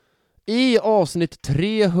I avsnitt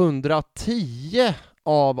 310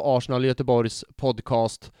 av Arsenal Göteborgs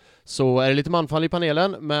podcast så är det lite manfall i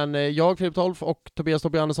panelen, men jag, Filip Tolf och Tobias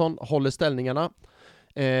Johannisson håller ställningarna.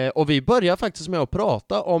 Och vi börjar faktiskt med att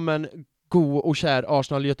prata om en god och kär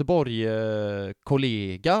Arsenal Göteborg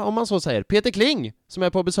kollega, om man så säger, Peter Kling, som är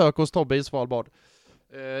på besök hos Tobbe i Svalbard.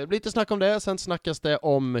 Det blir lite snack om det, sen snackas det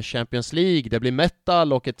om Champions League, det blir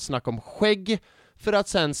metall och ett snack om skägg, för att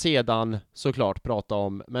sedan såklart prata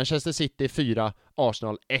om Manchester City 4,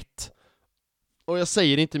 Arsenal 1. Och jag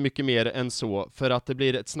säger inte mycket mer än så, för att det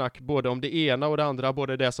blir ett snack både om det ena och det andra,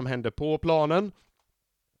 både det som händer på planen,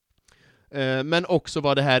 men också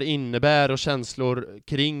vad det här innebär och känslor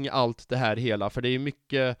kring allt det här hela. För det är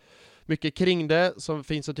mycket kring det som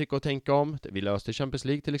finns att tycka och tänka om. Vi löste Champions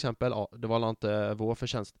League till exempel. Ja, det var inte vår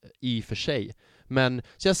förtjänst i och för sig. Men,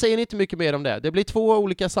 så jag säger inte mycket mer om det. Det blir 2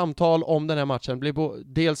 olika samtal om den här matchen. Det blir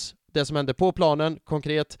dels det som händer på planen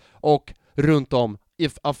konkret och runt om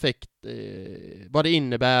affekt, vad det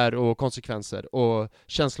innebär och konsekvenser och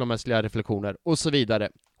känslomässiga reflektioner och så vidare.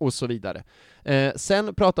 Och så vidare.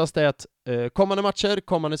 Sen pratas det att kommande matcher,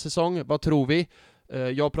 kommande säsong, vad tror vi?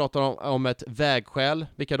 Jag pratar om ett vägskäl,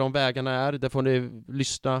 vilka de vägarna är, det får ni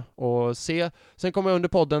lyssna och se. Sen kommer jag under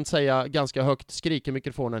podden säga ganska högt, skriker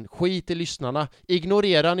mikrofonen, skit i lyssnarna,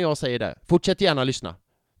 ignorera när jag säger det, fortsätt gärna lyssna.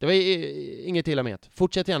 Det var inget illa med,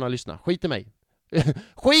 fortsätt gärna lyssna, skit i mig.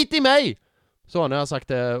 Skit i mig! Så, nu har jag sagt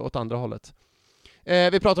det åt andra hållet.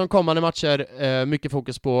 Vi pratar om kommande matcher, mycket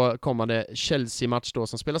fokus på kommande Chelsea-match då,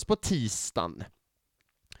 som spelas på tisdagen.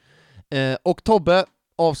 Och Tobbe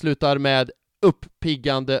avslutar med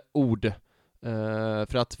uppiggande ord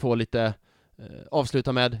för att få lite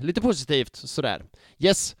avsluta med lite positivt sådär.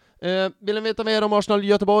 Yes. Vill ni veta mer om Arsenal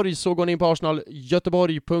Göteborg så går ni in på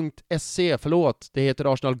arsenalgöteborg.se. Förlåt, det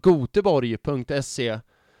heter arsenalgoteborg.se.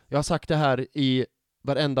 Jag har sagt det här i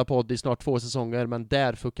varenda podd i snart 2 säsonger, men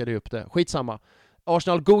där fuckar det upp det. Skitsamma.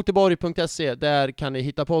 arsenalgoteborg.se, där kan ni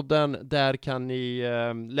hitta podden, där kan ni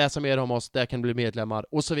läsa mer om oss, där kan ni bli medlemmar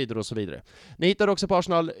och så vidare och så vidare. Ni hittar också på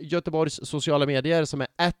Arsenal Göteborgs sociala medier som är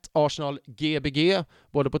 @arsenalgbg,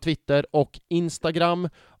 både på Twitter och Instagram,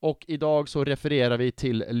 och idag så refererar vi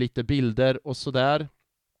till lite bilder och sådär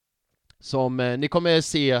som ni kommer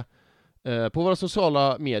se på våra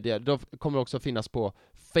sociala medier. De kommer också finnas på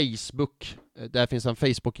Facebook. Där finns en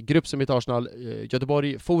Facebookgrupp som heter Arsenal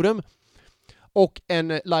Göteborg Forum och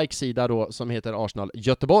en like-sida då som heter Arsenal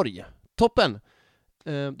Göteborg. Toppen!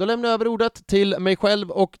 Då lämnar jag över ordet till mig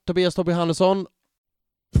själv och Tobias Johannisson.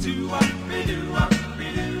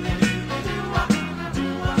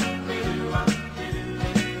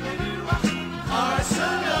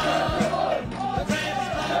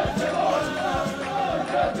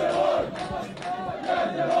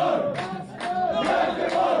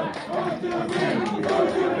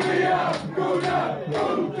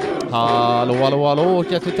 Hallå,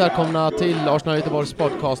 hjärtligt välkomna till Arsenal Göteborgs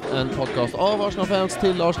Podcast, en podcast av Arsenal-fans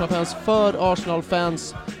till Arsenal-fans för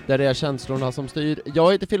Arsenal-fans, där det är känslorna som styr.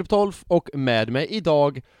 Jag heter Filip Tolf och med mig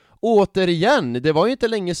idag, återigen, det var ju inte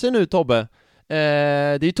länge sedan nu Tobbe, det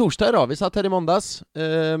är ju torsdag idag, vi satt här i måndags,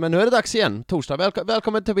 men nu är det dags igen, torsdag.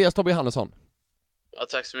 Välkommen Tobias Johannisson. Ja,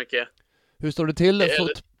 tack så mycket. Hur står det till,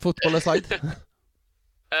 fotbollen side?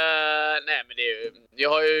 Nej, men jag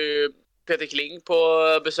har ju Peter Kling på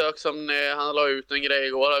besök som han la ut en grej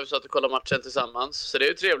igår. Vi satt och kollade matchen tillsammans. Så det är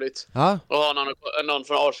ju trevligt. Ja. Och ha någon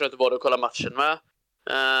från Arsenal Göteborg och kolla matchen med.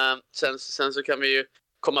 Sen så kan vi ju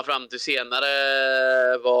komma fram till senare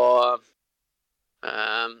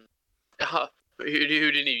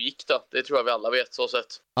hur det nu gick då. Det tror jag vi alla vet så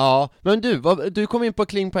sett. Ja, men du kom in på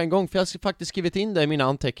Kling på en gång, för jag har faktiskt skrivit in det i mina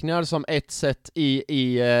anteckningar som ett sätt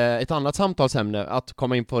i ett annat samtalsämne att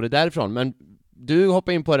komma in på det därifrån. Men du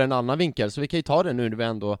hoppar in på en annan vinkel, så vi kan ju ta det nu när vi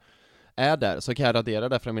ändå är där. Så kan jag radera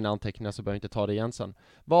det från mina anteckningar, så behöver jag inte ta det igen sen.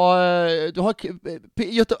 Du har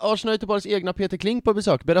Arsenal Göteborgs egna Peter Kling på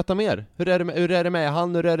besök. Berätta mer. Hur är det med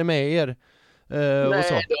han? Hur är det med er?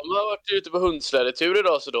 Nej, de har varit ute på hundslädetur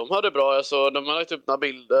idag, så de har det bra. Alltså, de har lagt upp några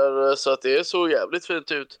bilder, så att det så jävligt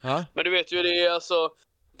fint ut. Ha? Men du vet ju, det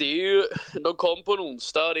är ju, de kom på en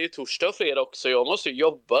onsdag, det är ju torsdag och fredag också. Jag måste ju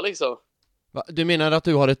jobba liksom. Va? Du menar att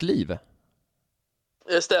du har ett liv?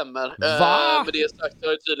 Det stämmer. Va? Men det sagt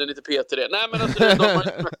har ju tydligen inte Peter det. Nej, men alltså, de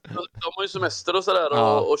har ju semester och sådär,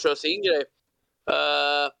 ja. och kör sin grej.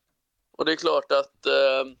 Och det är klart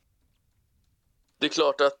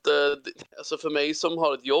att alltså för mig som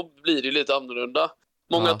har ett jobb blir det lite annorlunda.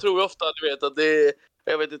 Många tror ju ofta, du vet, att det är,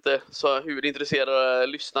 jag vet inte så hur intresserade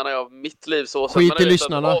lyssnarna av mitt liv så. Skit i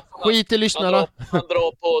lyssnarna. Skit i lyssnarna. Man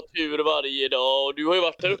drar på tur varje dag, och du har ju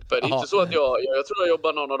varit här uppe. Det är inte så att jag tror jag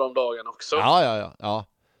jobbar någon av de dagarna också. Ja.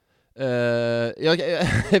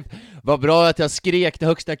 Vad bra att jag skrek det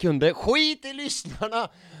högsta jag kunde. Skit i lyssnarna!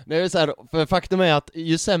 Det är så här, för faktum är att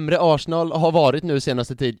ju sämre Arsenal har varit nu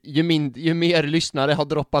senaste tid, ju mer lyssnare har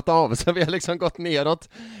droppat av. Så vi har liksom gått neråt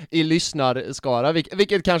i lyssnarskara,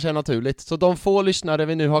 vilket kanske är naturligt. Så de få lyssnare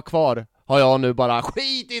vi nu har kvar har jag nu bara,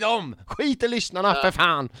 skit i dem! Skit i lyssnarna, för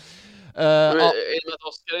fan! I och med att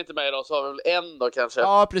Oskar är inte med idag så har vi väl en då kanske.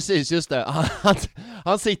 Ja, precis, just det.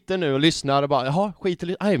 Han sitter nu och lyssnar och bara, jaha, skit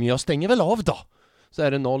i nej, men jag stänger väl av då. Så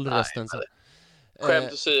är det 0 resten. Så.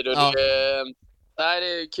 Skämt åsido, nej,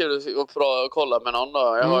 det är kul och bra att kolla med någon då.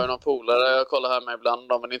 Jag har ju någon polare jag kollar här med ibland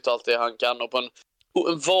då, men inte alltid han kan. Och på en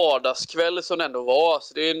vardagskväll som det ändå var,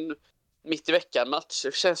 så det är en mitt i veckan match.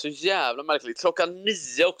 Det känns så jävla märkligt.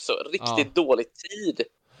 9:00 också, riktigt dålig tid.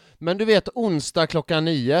 Men du vet, onsdag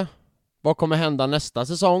 9:00. Vad kommer hända nästa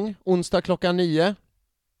säsong? Onsdag 9:00.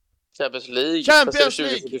 Champions League. Champions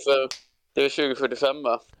League! Det är 2045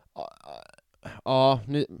 va? Ja,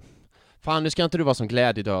 nu ska inte du vara som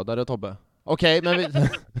glädjedödare, Tobbe. Okej, men vi...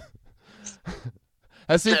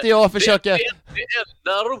 Här sitter jag och försöker... Det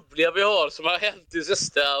enda roliga vi har som har hänt i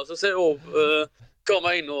sista, och så säger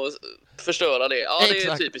komma in och förstöra det. Ja, det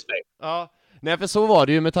är typiskt mig. Ja. Nej, för så var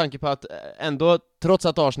det ju med tanke på att ändå, trots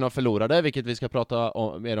att Arsenal förlorade, vilket vi ska prata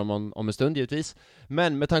mer om en stund givetvis,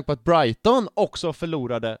 men med tanke på att Brighton också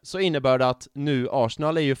förlorade, så innebär det att nu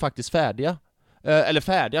Arsenal är ju faktiskt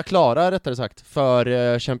klara rättare sagt,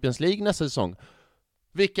 för Champions League nästa säsong.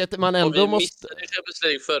 Vilket man ändå måste... Och vi missade Champions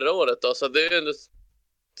League förra året då, så det är ju ändå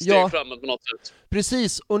steg framåt på något sätt.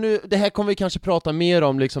 Precis, och nu, det här kommer vi kanske prata mer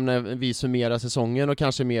om liksom när vi summerar säsongen och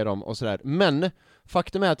kanske mer om och sådär. Men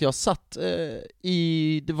faktum är att jag satt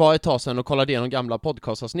det var ett tag sedan och kollade igenom gamla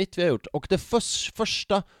podcastavsnitt vi har gjort. Och det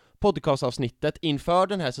första podcastavsnittet inför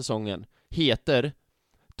den här säsongen heter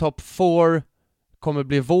Top 4 kommer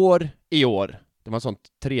bli vår i år. Det var en sån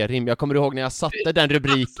 3-rim. Jag kommer ihåg när jag satte den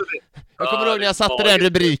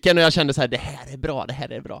rubriken. Och jag kände så här, det här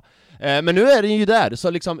är bra. Men nu är den ju där, så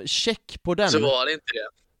liksom check på den. Så var det inte det.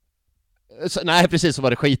 Nej, precis, så var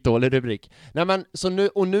det skitdålig rubrik. Nej, men så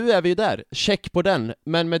nu är vi ju där. Check på den.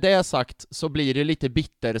 Men med det sagt så blir det lite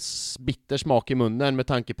bitter smak i munnen med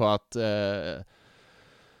tanke på att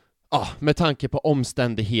med tanke på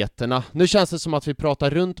omständigheterna. Nu känns det som att vi pratar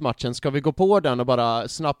runt matchen. Ska vi gå på den och bara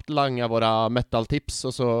snabbt langa våra metal-tips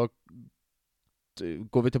och så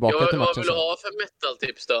går vi tillbaka till matchen? Vad vill du ha för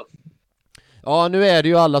metal-tips då? Ja, nu är det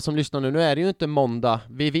ju alla som lyssnar nu är det ju inte måndag,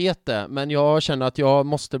 vi vet det, men jag känner att jag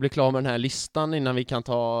måste bli klar med den här listan innan vi kan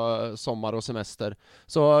ta sommar och semester.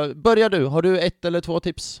 Så börjar du, har du 1 eller 2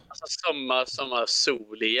 tips? Alltså sommar,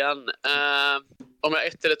 sol igen. Om jag har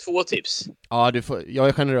 1 eller 2 tips? Ja, jag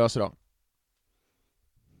är generös idag.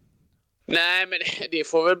 Nej, men det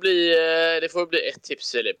får väl bli 1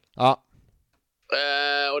 tips, Filip. Ja.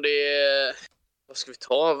 Och det är... Vad ska vi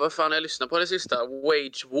ta? Vad fan har jag lyssnat på det sista?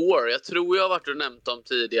 Wage War. Jag tror jag har varit och nämnt dem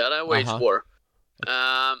tidigare. Wage War.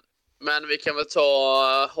 Men vi kan väl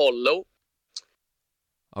ta Hollow.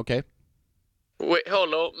 Okej.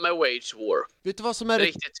 Hollow med Wage War. Vet du vad som är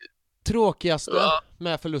riktigt tråkigaste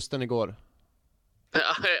med förlusten igår?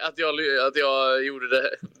 Att jag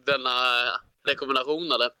gjorde denna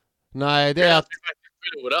rekommendation, eller? Nej, det är att...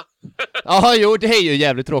 förlora. Ja, jo, det är ju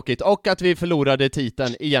jävligt tråkigt. Och att vi förlorade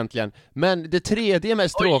titeln egentligen. Men det tredje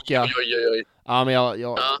mest tråkiga... Oj. Ja, men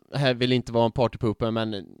jag här vill inte vara en partypooper,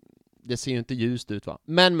 men det ser ju inte ljust ut, va?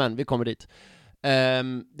 Men, vi kommer dit.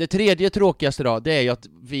 Det tredje tråkigaste då, det är ju att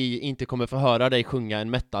vi inte kommer få höra dig sjunga en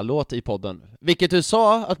metal-låt i podden. Vilket du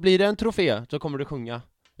sa, att blir det en trofé så kommer du sjunga.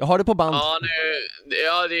 Jag har det på band.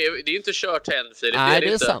 Ja, det är inte kört än, Filip. Nej,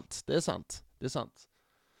 det är sant.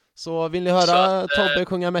 Så vill ni höra Tobbe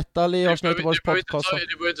sjunga metal i Arsenal Göteborgs podcast?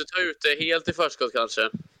 Du behöver inte ta ut det helt i förskott kanske.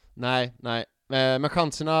 Nej. Men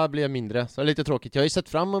chanserna blev mindre. Så det är lite tråkigt. Jag har ju sett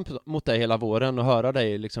fram emot dig hela våren och höra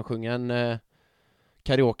dig liksom sjunga en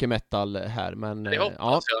karaoke metal här. Men, det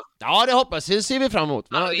hoppas jag. Ja, det hoppas jag. Det ser vi fram emot.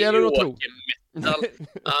 Men det gäller att tro. Metal.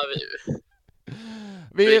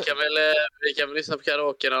 Vi kan väl lyssna på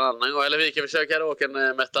karaoke en annan gång. Eller vi kan väl köra karaoke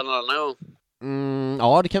metal en annan gång.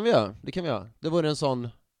 Ja, det kan vi göra. Det vore en sån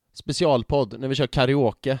specialpodd när vi kör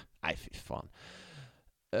karaoke. Nej, fy fan.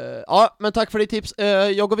 Ja, men tack för ditt tips.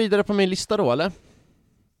 Jag går vidare på min lista då, eller?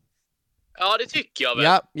 Ja, det tycker jag väl.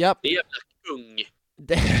 Ja. Det är jävla kung.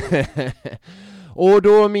 Och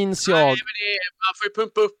då minns jag... Nej, men man får ju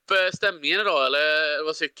pumpa upp stämningen idag, eller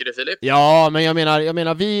vad tycker du, Filip? Ja, men jag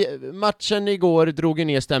menar matchen igår drog ju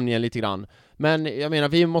ner stämningen lite grann. Men jag menar,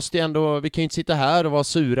 vi kan ju inte sitta här och vara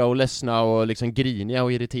sura och ledsna och liksom griniga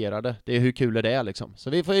och irriterade. Det är hur kul är det liksom. Så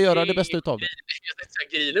vi får ju göra det bästa utav det. Jag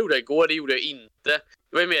tänkte grina igår, det gjorde jag inte.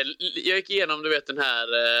 Det var ju mer, jag gick igenom, du vet, den här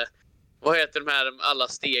vad heter de här alla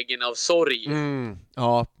stegen av sorg?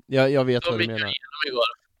 Ja, jag vet vad du menar. Igår.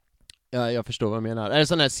 Ja, jag förstår vad du menar. Är det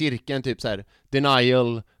sån här cirkeln typ så här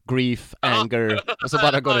denial, grief, anger och så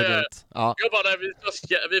bara går det runt. Ja. Jag bara,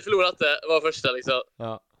 vi förlorar inte, var första liksom.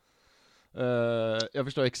 Ja. Jag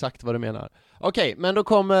förstår exakt vad du menar. Okej, men då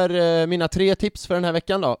kommer mina 3 tips för den här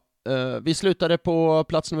veckan då. Vi slutade på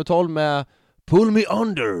plats nummer 12 med Pull Me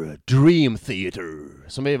Under, Dream Theater,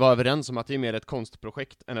 som vi var överens om att det är mer ett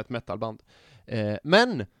konstprojekt än ett metalband.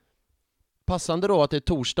 Men passande då att det är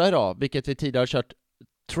torsdag idag, vilket vi tidigare har kört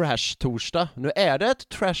trash-torsdag. Nu är det ett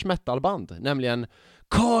trash metalband, nämligen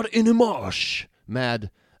Caught in a Marsh med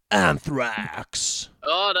Anthrax.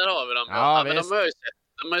 Ja, där har vi dem. Ja, men de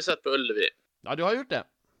har ju sett på Ullevi. Ja, du har gjort det.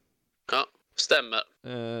 Ja, stämmer.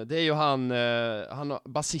 Det är ju han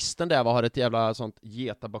basisten där har ett jävla sånt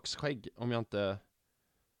getaboxskägg, om jag inte...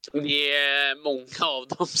 Det är många av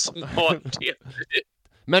dem som har det.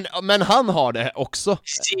 Men han har det också.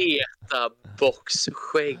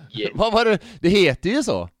 Getaboxskägg. Vad var det? Det heter ju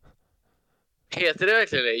så. Heter det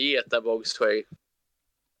verkligen det? Getaboxskägg?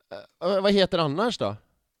 Vad heter det annars då?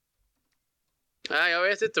 Nej, jag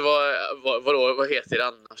vet inte vad heter det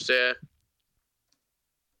annars.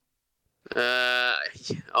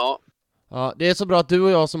 Ja. Ja, det är så bra att du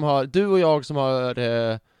och jag som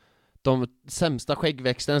har de sämsta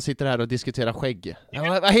skäggväxten sitter här och diskuterar skägg.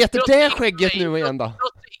 Ja, vad heter det skägget nu igen då?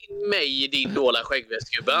 In mig i din dåliga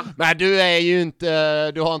skäggväxtgubbe. Nej,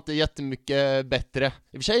 du har inte jättemycket bättre. I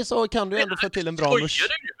och för sig så kan du ändå få till en bra musch.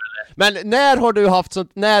 Men när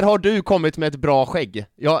har du kommit med ett bra skägg?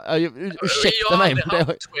 Ursäkta mig. Jag har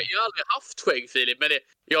aldrig haft skägg, Filip, men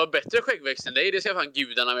jag har bättre skäggväxt än dig, det ska fan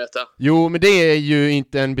gudarna veta. Jo, men det är ju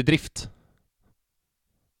inte en bedrift.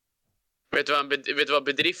 Vet du vad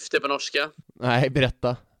bedrift är på norska? Nej,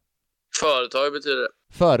 berätta. Företag betyder det.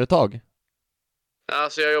 Företag?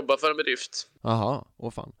 Alltså jag jobbar för en bedrift. Jaha,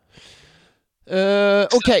 fan.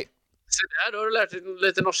 Okej. Så där, då har du lärt dig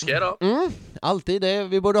lite norska idag. Alltid det.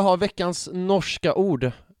 Vi borde ha veckans norska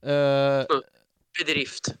ord.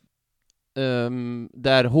 Bedrift.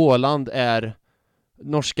 Där Håland är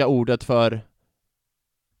norska ordet för...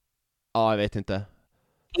 Ja, jag vet inte.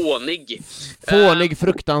 Fånig,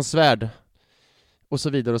 fruktansvärd. Och så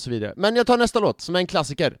vidare och så vidare. Men jag tar nästa låt som är en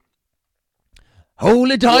klassiker.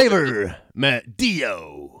 Holy Diver med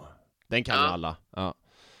Dio. Den kan ju alla. Ja.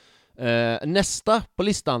 Nästa på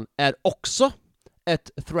listan är också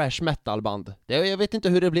ett thrash metal band. Jag vet inte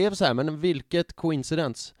hur det blev så här, men vilket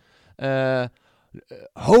coincidence.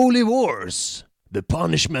 Holy Wars, The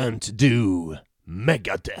Punishment Due,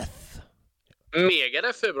 Megadeth.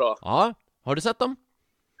 Megadeth är bra. Ja, har du sett dem?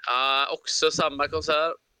 Också samma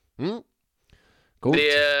konsert. Coolt.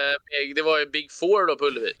 Det var ju Big Four då på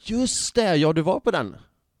Ullevi. Just det, ja, du var på den.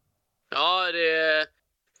 Ja,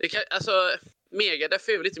 det kan, alltså Megadeth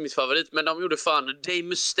är väl inte mitt favorit, men de gjorde fan Dave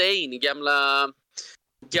Mustaine, gamla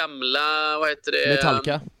vad heter det?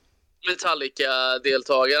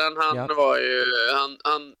 Metallica-deltagaren. Han var ju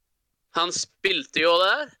han spilte ju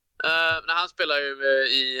där. När han spelar ju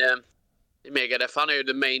i Megadeth. Han är ju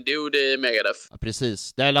the main dude i Megadeth. Ja,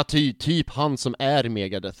 precis. Det är typ han som är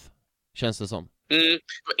Megadeth, känns det som.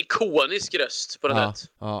 Ikonisk röst på det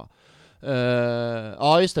sätt. Ja,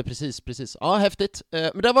 just det, precis. Ja, häftigt.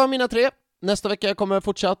 Men det var mina 3. Nästa vecka kommer jag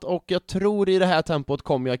fortsatt, och jag tror i det här tempot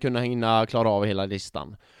kommer jag kunna hinna klara av hela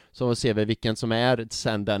listan. Så ser vi vilken som är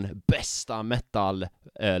sen den bästa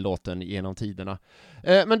metal-låten genom tiderna.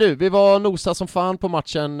 Men du, vi var nosa som fan på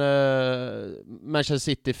matchen Manchester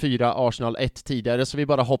City 4, Arsenal 1 tidigare, så vi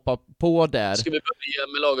bara hoppar på där. Ska vi börja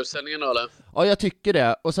med laguppställningen eller? Ja, jag tycker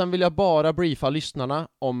det. Och sen vill jag bara briefa lyssnarna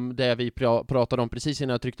om det vi pratade om precis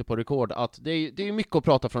innan jag tryckte på rekord, att det är mycket att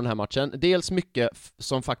prata från den här matchen. Dels mycket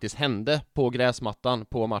som faktiskt hände på gräsmattan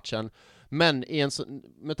på matchen, men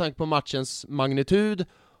med tanke på matchens magnitud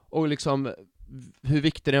och liksom hur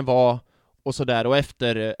viktig den var och sådär, och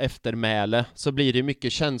eftermäle, så blir det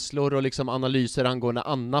mycket känslor och liksom analyser angående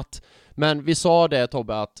annat. Men vi sa det,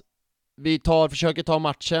 Tobbe, att vi försöker ta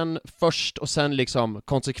matchen först och sen liksom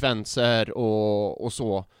konsekvenser och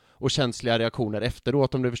så, och känsliga reaktioner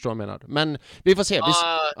efteråt, om du förstår vad jag menar. Men vi får se.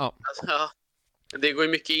 Det går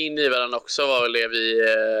ju mycket in i varandra också, var väl det vi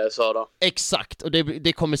sa då. Exakt, och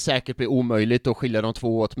det kommer säkert bli omöjligt att skilja de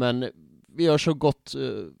två åt, men vi gör så gott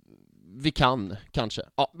vi kan, kanske.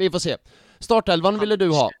 Ja, vi får se. Startelvan ville du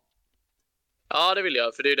ha? Ja, det vill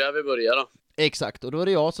jag, för det är där vi börjar då. Exakt, och då är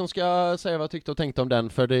det jag som ska säga vad jag tyckte och tänkte om den,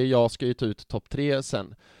 för jag ska ju ta ut topp 3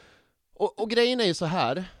 sen. Och grejen är ju så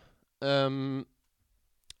här.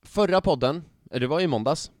 Förra podden, det var i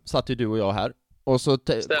måndags, satt ju du och jag här, och så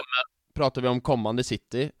pratade vi om kommande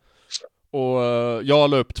City. Och jag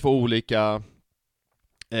la upp 2 olika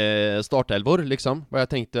startelvor liksom, vad jag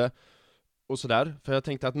tänkte och sådär, för jag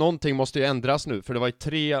tänkte att någonting måste ju ändras nu, för det var ju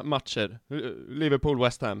 3 matcher, Liverpool,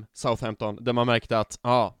 West Ham, Southampton, där man märkte att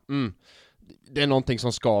det är någonting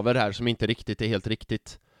som skaver här som inte riktigt är helt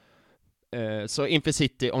riktigt. Så inför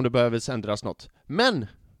City, om det behövs ändras något. Men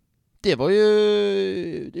det var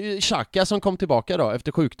ju Xhaka som kom tillbaka då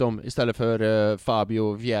efter sjukdom istället för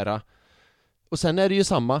Fabio Vieira. Och sen är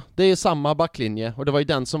det ju samma backlinje, och det var ju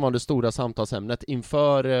den som var det stora samtalsämnet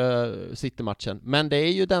inför City-matchen. Men det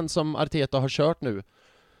är ju den som Arteta har kört nu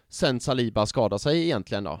sen Saliba skadade sig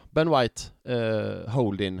egentligen då. Ben White,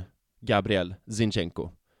 Holding, Gabriel, Zinchenko.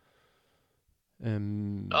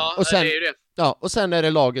 Och sen, det är ju det. Ja, och sen är det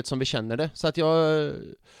laget som vi känner det. Så att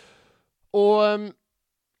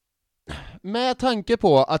med tanke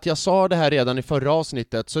på att jag sa det här redan i förra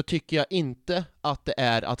avsnittet, så tycker jag inte att det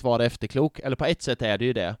är att vara efterklok. Eller på ett sätt är det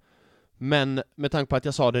ju det. Men med tanke på att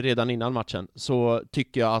jag sa det redan innan matchen, så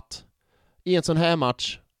tycker jag att i en sån här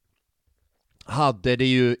match hade det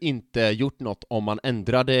ju inte gjort något om man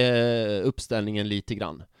ändrade uppställningen lite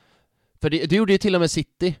grann. För det gjorde ju till och med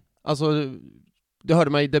City. Alltså, det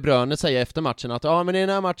hörde man ju De Bruyne säga efter matchen att men i den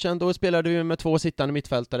här matchen då spelar du med 2 sittande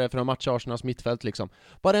mittfältare för att matcha Arsenals mittfält liksom.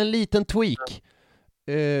 Bara en liten tweak,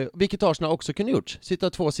 vilket Arsenal också kunde gjort. Sitta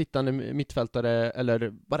 2 sittande mittfältare, eller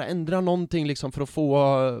bara ändra någonting liksom för att få,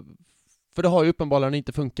 för det har ju uppenbarligen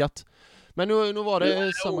inte funkat. Men nu var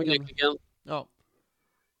det samma grej. Ja.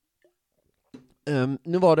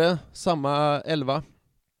 Nu var det samma 11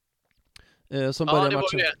 som började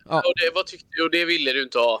matchen. Det. Ja. Och det ville du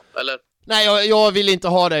inte ha, eller? Nej, jag vill inte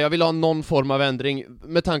ha det. Jag vill ha någon form av ändring,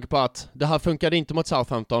 med tanke på att det här funkade inte mot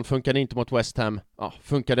Southampton, funkade inte mot West Ham. Ja,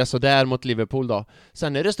 funkade så där mot Liverpool då.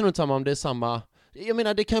 Sen är det strunt samma om det är samma. Jag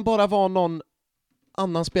menar, det kan bara vara någon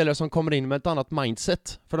annan spelare som kommer in med ett annat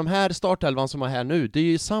mindset. För de här startelvan som är här nu, det är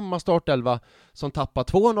ju samma startelva som tappar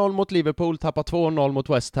 2-0 mot Liverpool, tappar 2-0 mot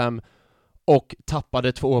West Ham och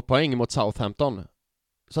tappade 2 poäng mot Southampton.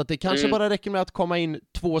 Så att det kanske bara räcker med att komma in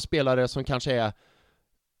 2 spelare som kanske är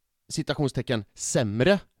citationstecken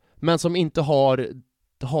sämre, men som inte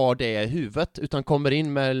har det i huvudet, utan kommer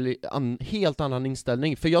in med en helt annan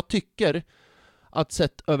inställning. För jag tycker att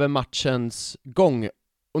sett över matchens gång,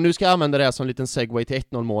 och nu ska jag använda det här som en liten segway till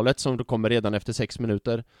 1-0 målet som då kommer redan efter 6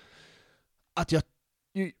 minuter, att jag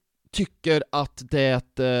tycker att det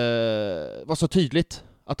var så tydligt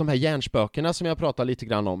att de här hjärnspökena som jag pratar lite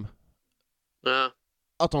grann om,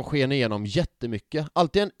 att de sken igenom jättemycket.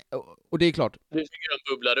 Alltid och det är klart. Du tycker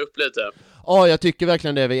de bubblade upp lite? Ja, jag tycker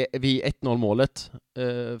verkligen det vid 1-0 målet.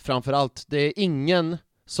 Framförallt, det är ingen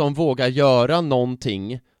som vågar göra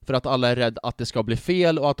någonting för att alla är rädd att det ska bli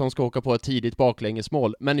fel och att de ska åka på ett tidigt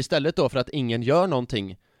baklängesmål. Men istället då, för att ingen gör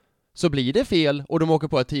någonting, så blir det fel och de åker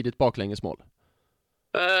på ett tidigt baklängesmål.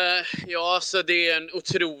 Ja, så det är en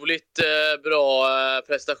otroligt bra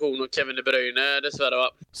prestation av Kevin De Bruyne, dessvärre,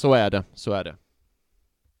 va? Så är det.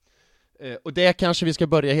 Och det kanske vi ska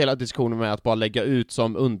börja hela diskussionen med att bara lägga ut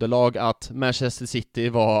som underlag att Manchester City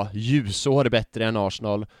var ljusår bättre än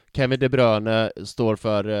Arsenal. Kevin De Bruyne står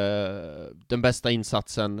för den bästa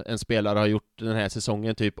insatsen en spelare har gjort den här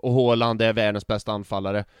säsongen typ, och Haaland är världens bästa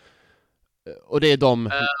anfallare. Och det är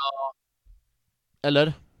de...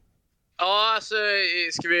 Eller? Ja, alltså,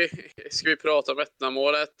 ska vi prata om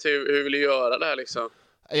 1-målet? Hur vill du göra det här liksom?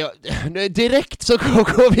 Ja, direkt så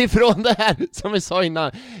går vi ifrån det här som vi sa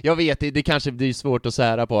innan. Jag vet, det kanske blir svårt att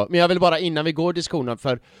sära på, men jag vill bara innan vi går diskussionen,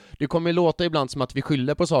 för det kommer låta ibland som att vi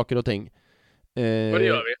skyller på saker och ting. Och det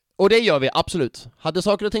gör vi. Och det gör vi, absolut. Hade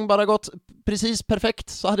saker och ting bara gått precis perfekt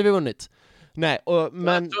så hade vi vunnit. Nej,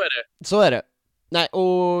 men ja, så är det. Nej,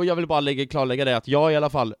 och jag vill bara klarlägga det att jag i alla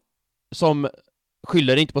fall som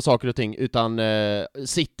skyller inte på saker och ting, utan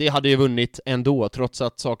City hade ju vunnit ändå, trots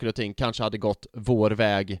att saker och ting kanske hade gått vår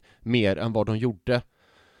väg mer än vad de gjorde.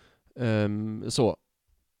 Så.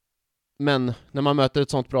 Men när man möter ett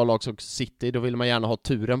sånt bra lag som City, då vill man gärna ha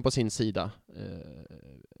turen på sin sida.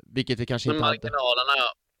 Vilket vi kanske inte hade.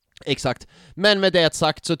 Ja. Exakt. Men med det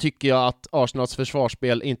sagt så tycker jag att Arsenals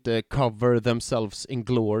försvarsspel inte cover themselves in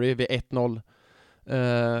glory vid 1-0.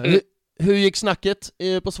 Hur gick snacket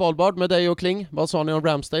på Svalbard med dig och Kling? Vad sa ni om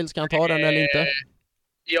Ramsdale? Ska han ta den eller inte?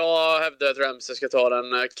 Jag hävdar att Ramsdale ska ta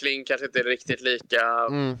den. Kling kanske inte är riktigt lika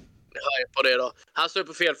high på det då. Han står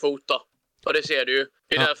på fel fot då. Och det ser du ju.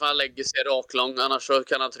 Det är därför han lägger sig raklång. Annars så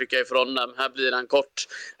kan han trycka ifrån den. Här blir han kort.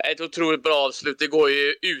 Ett otroligt bra avslut. Det går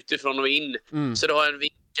ju utifrån och in. Så det har en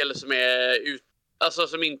vinkel som är alltså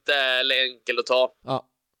som inte är enkel att ta. Ja.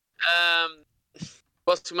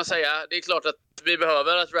 Vad ska man säga? Det är klart att vi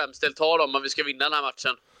behöver att Ramsdale tar dem om vi ska vinna den här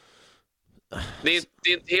matchen. Det är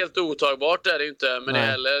inte helt otagbart, det är det inte. Men det är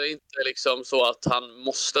heller inte liksom så att han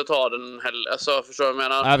måste ta den heller. Alltså, förstår du vad jag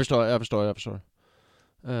menar? Jag förstår.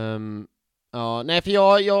 Ja, nej, för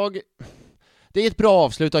jag det är ett bra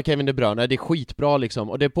avslut av Kevin De Bruyne. Det är skitbra liksom.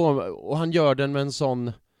 Och han gör den med en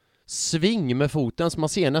sån sving med foten så man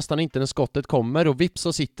ser nästan inte när skottet kommer. Och vips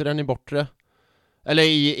så sitter den i bortre. Eller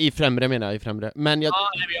i främre menar jag, i främre. Men jag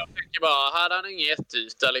tycker bara, hade han ingen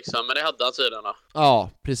jätteyta liksom, men det hade han tydligen. Ja,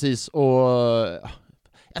 precis. Och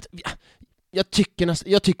jag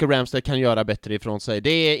tycker Ramsdale kan göra bättre ifrån sig. Det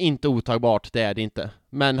är inte otagbart, det är det inte.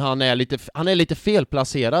 Men han är lite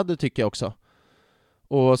felplacerad, tycker jag också.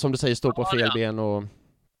 Och som du säger, står på fel ben och...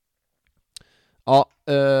 Ja,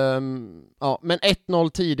 men 1-0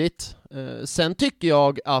 tidigt. Sen tycker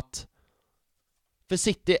jag att... För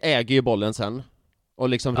City äger ju bollen sen. Och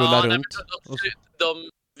liksom rullar runt.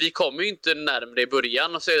 Vi kommer ju inte närmare i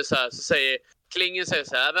början. Och så är det så här, så säger Klingen så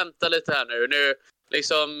här, vänta lite här nu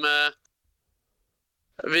liksom...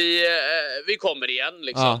 Vi kommer igen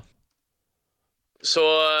liksom. Ja. Så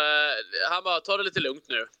han bara, tar det lite lugnt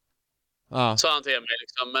nu. Ja. Så han till mig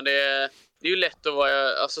liksom. Men det är ju lätt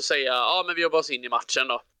att säga, ja men vi jobbar oss in i matchen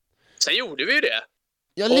då. Sen gjorde vi ju det.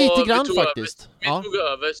 Ja, lite grann faktiskt. Vi tog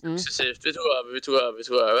över successivt. Vi tog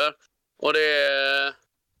över. Och det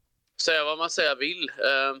säga vad man säger vill.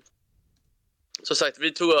 Så sagt,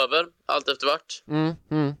 vi tog över allt efter vart.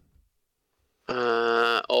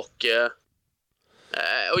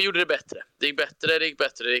 Och gjorde det bättre. Det gick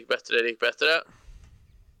bättre.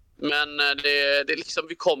 Men det liksom,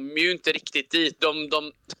 vi kom ju inte riktigt dit.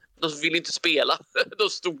 De vill inte spela. De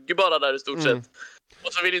stod ju bara där i stort sett.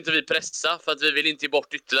 Och så vill inte vi pressa för att vi vill inte ge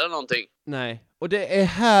bort ytterligare någonting. Nej, och det är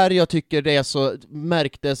här jag tycker det är så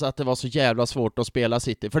märktes att det var så jävla svårt att spela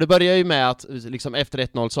City. För det börjar ju med att liksom efter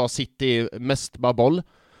 1-0 så har City mest bara boll.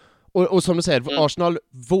 Och som du säger, Arsenal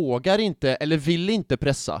vågar inte eller vill inte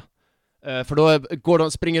pressa. För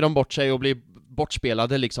då springer de bort sig och blir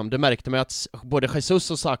bortspelade liksom. Det märkte man att både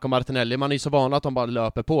Jesus och Saka och Martinelli, man är ju så vana att de bara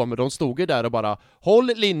löper på, men de stod ju där och bara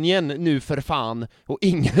håll linjen nu för fan, och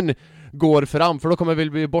ingen går fram, för då kommer vi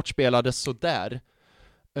bli bortspelade så där.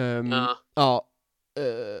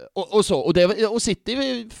 Och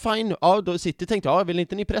City fine. Ja, då City tänkte, ja, vill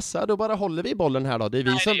inte ni pressa, då bara håller vi bollen här då. Det är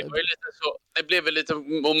vi som... det blev väl lite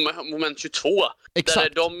moment 22.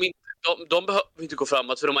 Exakt. Där de behöver inte gå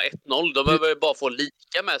framåt för de har 1-0. De behöver bara få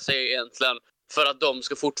lika med sig egentligen för att de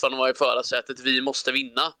ska fortfarande vara i förarsätet. Vi måste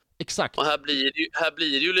vinna. Exakt. Och här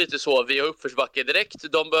blir det ju lite så. Vi har uppförsbacke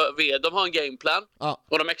direkt. De har en gameplan. Ja.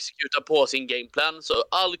 Och de exekutar på sin gameplan. Så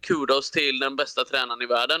all kudos till den bästa tränaren i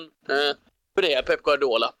världen. För det är Pep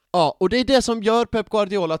Guardiola. Ja, och det är det som gör Pep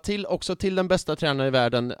Guardiola också till den bästa tränaren i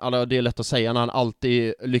världen. Alltså, det är lätt att säga när han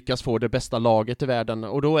alltid lyckas få det bästa laget i världen.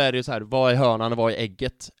 Och då är det ju så här, vad är hönan och vad är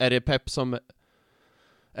ägget? Är det Pep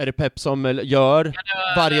som gör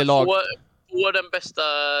varje lag? Får den bästa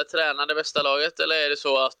tränaren det bästa laget? Eller är det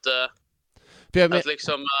så att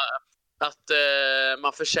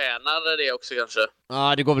man förtjänar det också kanske?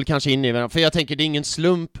 Ja, det går väl kanske in i varandra. För jag tänker, det är ingen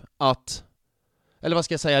slump att... Eller vad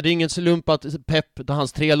ska jag säga, det är ingen slump att Pep,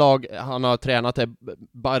 hans 3 lag han har tränat är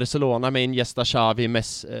Barcelona med Iniesta, Xavi,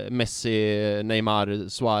 Messi, Neymar,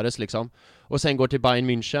 Suarez liksom. Och sen går till Bayern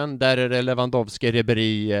München, där är det Lewandowski,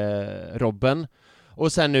 Ribéry, Robben.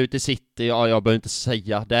 Och sen ut i City, ja, jag behöver inte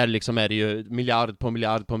säga, där liksom är det ju miljard på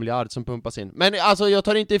miljard som pumpas in. Men alltså, jag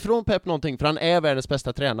tar inte ifrån Pep någonting, för han är världens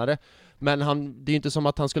bästa tränare. Men det är inte som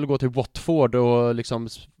att han skulle gå till Watford och liksom...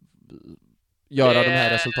 göra de här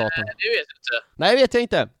resultaten. Det vet jag inte. Nej, vet jag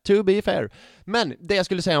inte. To be fair. Men det jag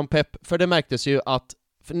skulle säga om Pep, för det märktes ju att,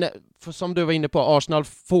 för som du var inne på, Arsenal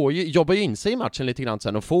jobbar ju in sig i matchen lite grann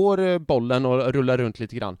sen och får bollen och rullar runt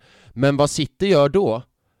lite grann. Men vad City gör då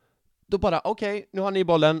bara, okej, nu har ni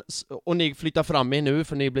bollen och ni flyttar fram er nu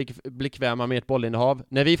för ni blir bekväma med ert bollinnehav.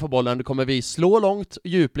 När vi får bollen då kommer vi slå långt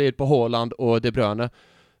djupled på Haaland och De Bruyne.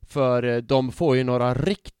 För de får ju några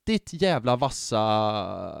riktigt jävla vassa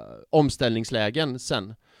omställningslägen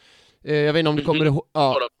sen. Jag vet inte om du kommer ihåg...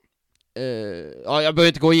 jag behöver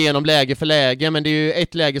inte gå igenom läge för läge, men det är ju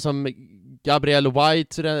ett läge som Gabriel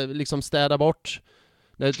White liksom städar bort.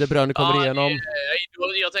 När De Bruyne kommer igenom.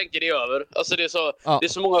 Jag tänker det är över. Alltså det är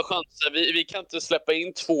så många chanser. Vi kan inte släppa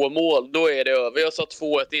in 2 mål. Då är det över. Jag sa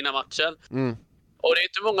 2-1 innan matchen. Och det är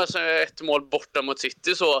inte många som är 1 mål borta mot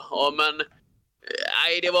City så. Ja, men...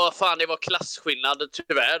 Nej, det var klasskillnad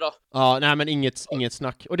tyvärr då. Ja, nej, men inget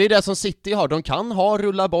snack. Och det är det som City har. De kan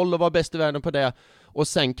rulla boll och vara bäst i världen på det. Och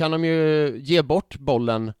sen kan de ju ge bort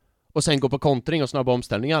bollen och sen gå på kontring och snabba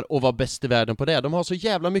omställningar och vara bäst i världen på det. De har så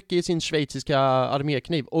jävla mycket i sin schweiziska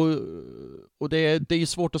armékniv och det är ju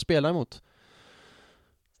svårt att spela emot.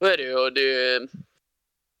 Då är det ju.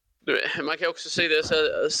 Man kan också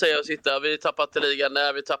säga och sitta. Vi tappar till ligan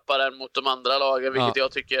där. Vi tappar den mot de andra lagen. Vilket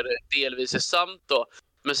jag tycker delvis är sant då.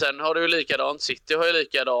 Men sen har du ju likadant. City har ju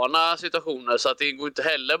likadana situationer. Så att det går inte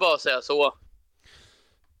heller bara att säga så.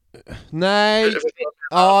 Nej,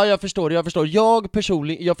 ja jag förstår. Jag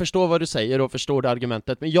personligen, jag förstår vad du säger och förstår det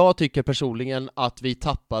argumentet. Men jag tycker personligen att vi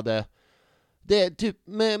tappade det typ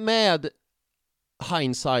med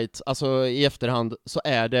hindsight, alltså i efterhand, så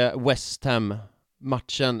är det West Ham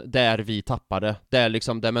matchen där vi tappade. Där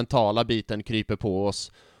liksom den mentala biten kryper på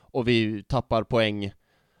oss och vi tappar poäng.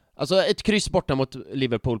 Alltså ett kryss borta mot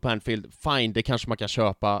Liverpool på Anfield, fine, det kanske man kan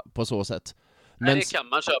köpa på så sätt. Men, det kan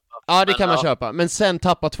man köpa. Ja, det kan man köpa. Men sen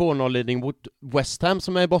tappa 2-0-ledning mot West Ham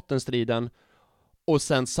som är i bottenstriden. Och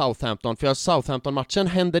sen Southampton. För Southampton-matchen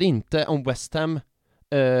händer inte om West Ham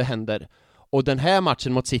händer. Och den här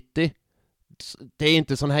matchen mot City, det är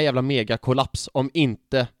inte sån här jävla megakollaps om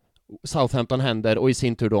inte Southampton händer och i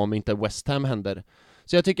sin tur då om inte West Ham händer.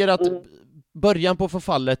 Så jag tycker att början på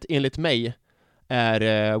förfallet enligt mig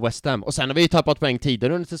är West Ham. Och sen har vi ju tappat poäng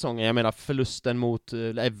tidigare under säsongen. Jag menar förlusten mot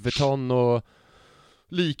Everton och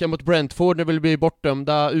lika mot Brentford när vi blir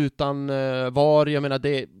bortdömda utan VAR. Jag menar,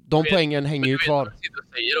 de poängen hänger ju kvar.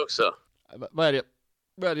 Säger också. Vad är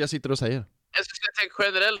det jag sitter och säger? Jag tänker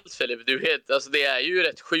generellt, Filip. Det är ju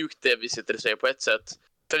rätt sjukt det vi sitter och säger på ett sätt.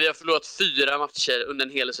 För vi har förlorat 4 matcher under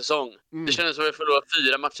en hel säsong. Det kändes som att vi förlorat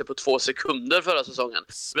 4 matcher på 2 sekunder förra säsongen.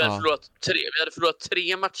 Vi hade förlorat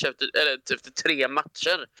 3 matcher efter 3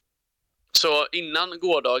 matcher. Så innan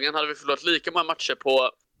gårdagen hade vi förlorat lika många matcher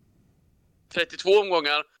på 32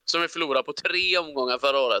 omgångar som vi förlorade på 3 omgångar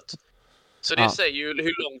förra året. Så det säger ju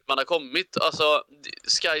hur långt man har kommit. Alltså,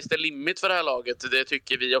 sky's the limit för det här laget. Det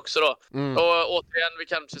tycker vi också då. Och återigen,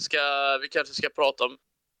 vi kanske ska prata om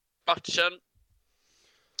matchen.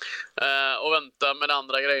 Och vänta med de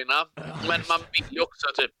andra grejerna. Men man vill ju också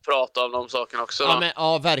typ prata om de sakerna också då.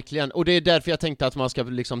 Ja, verkligen. Och det är därför jag tänkte att man ska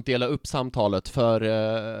liksom dela upp samtalet. För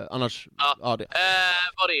annars... Var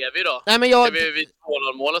är vi då? Nej, men är vi vid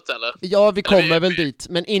 2-0-målet eller? Ja, vi kommer väl dit.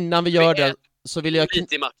 Men innan vi gör det så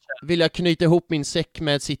vill jag knyta ihop min säck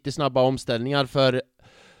med City snabba omställningar. För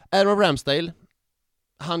Aaron Ramsdale,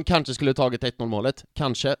 han kanske skulle tagit 1-0-målet,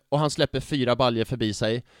 kanske, och han släpper 4 baljer förbi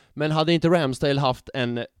sig. Men hade inte Ramsdale haft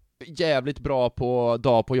en jävligt bra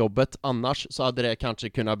dag på jobbet annars, så hade det kanske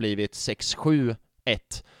kunnat blivit 6-7-1.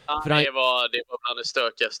 Ja, det var bland det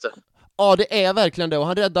stökigaste. Ja, det är verkligen det, och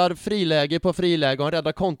han räddar friläge på friläge, och han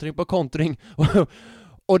räddar kontring på kontring.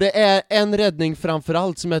 Och det är en räddning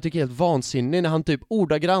framförallt som jag tycker är helt vansinnig, när han typ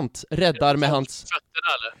ordagrant räddar med hans...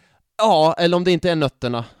 Fötterna, eller? Ja, eller om det inte är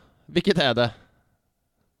nötterna. Vilket är det?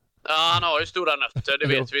 Ja, han har ju stora nötter, det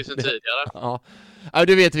vet vi sedan tidigare. Ja,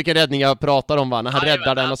 du vet vilken räddning jag pratar om, va? När han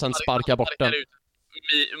räddar den och sen sparkar bort den.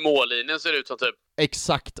 Mållinjen ser ut som typ.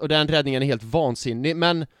 Exakt, och den räddningen är helt vansinnig.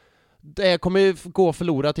 Men det kommer ju gå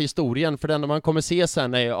förlorat i historien. För det enda man kommer se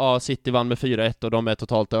sen är City vann med 4-1 och de är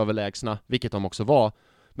totalt överlägsna, vilket de också var.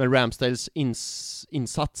 Men Ramsdales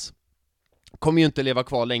insats kommer ju inte leva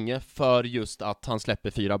kvar länge, för just att han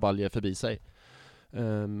släpper 4 baljer förbi sig.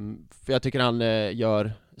 För jag tycker han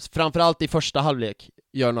gör, framförallt i första halvlek,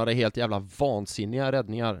 gör några helt jävla vansinniga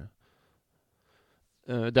räddningar.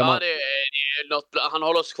 Det är något, han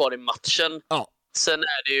håller oss kvar i matchen. Ja. Sen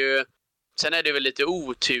är det väl lite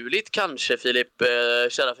oturligt kanske,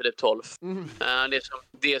 kära Filip Tolf.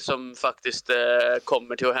 Det som faktiskt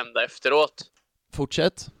kommer till att hända efteråt.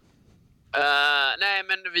 Fortsätt. Nej,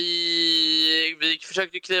 men vi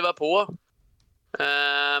försökte kliva på.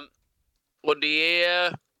 Och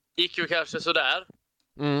det gick ju kanske sådär.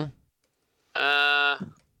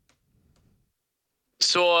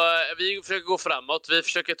 Så vi försöker gå framåt. Vi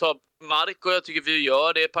försöker ta mark, och jag tycker vi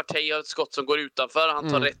gör det. Partey har ett skott som går utanför. Han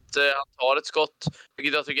tar ett skott,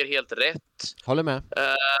 vilket jag tycker är helt rätt. Håller med.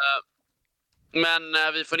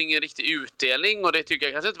 Men vi får ingen riktig utdelning, och det tycker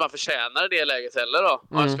jag kanske inte man förtjänar i det läget heller då,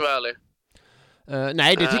 om jag ska vara ärlig.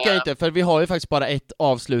 Nej, det tycker jag inte, för vi har ju faktiskt bara ett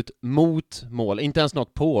avslut mot mål, inte ens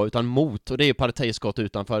något på, utan mot, och det är ju Partey skott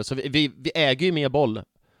utanför, så vi äger ju mer boll.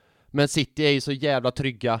 Men City är ju så jävla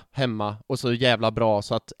trygga hemma och så jävla bra,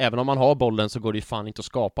 så att även om man har bollen så går det ju fan inte att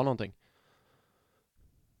skapa någonting.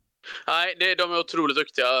 Nej, de är otroligt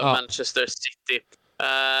duktiga, Manchester City.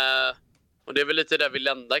 Och det är väl lite där vi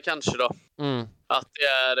ländar kanske då. Att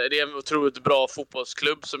det är en otroligt bra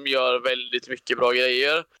fotbollsklubb som gör väldigt mycket bra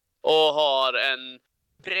grejer. Och har en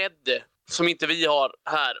bredd som inte vi har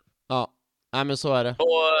här. Ja, nej, men så är det.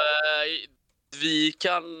 Och vi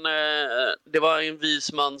kan... det var en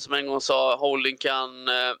vis man som en gång sa, Holding kan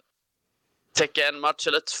täcka en match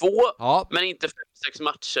eller 2, men inte 6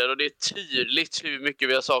 matcher och det är tydligt hur mycket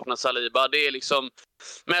vi har saknat Saliba. Det är liksom,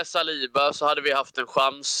 med Saliba så hade vi haft en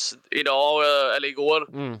chans idag eller igår.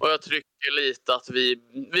 Och jag tycker lite att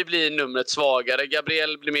vi blir numret svagare.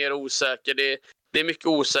 Gabriel blir mer osäker. Det är mycket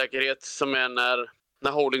osäkerhet som är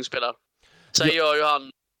när Holding spelar. Sen gör ju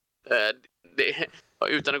han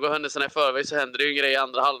utan att gå händelserna i förväg så händer det ju en grej i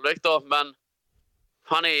andra halvlek då, men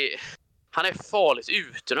han är farligt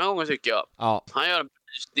ute några gånger tycker jag. Ja. Han gör en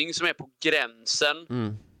brytning som är på gränsen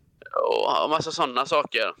och massa sådana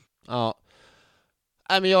saker. Ja.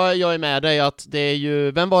 Nej, men jag är med dig att det är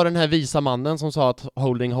ju, vem var den här visa mannen som sa att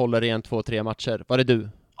Holding håller i 1, 2, 3 matcher? Var det du?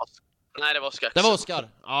 Nej, det var Oskar. Det var Oskar.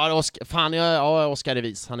 Ja, det var Oskar. Fan, Oskar är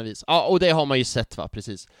vis. Han är vis. Ja, och det har man ju sett, va?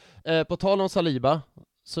 Precis. På tal om Saliba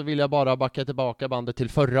så vill jag bara backa tillbaka bandet till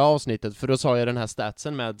förra avsnittet, för då sa jag den här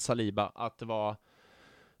statsen med Saliba att det var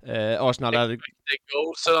Arsenal hade...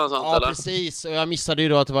 goals eller något sånt, ja, eller? precis. Och jag missade ju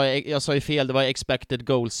då att det var, jag sa ju fel, det var expected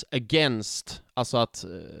goals against. Alltså att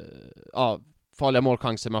farliga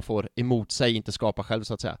målchanser man får emot sig, inte skapa själv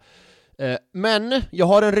så att säga. Men jag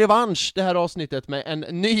har en revansch det här avsnittet med en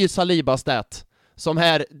ny Saliba-stat som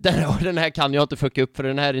den här kan jag inte fucka upp, för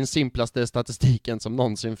den här är den simplaste statistiken som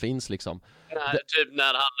någonsin finns liksom. Nej, typ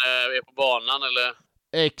när han är på banan eller?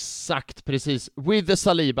 Exakt, precis. With the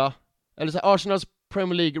Saliba. Eller så Arsenals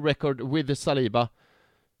Premier League record with the Saliba.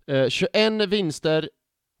 21 vinster,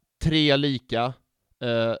 3 lika,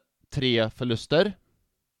 3 förluster.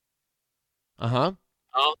 Aha.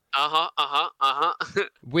 Ja, aha.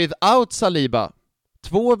 Without Saliba,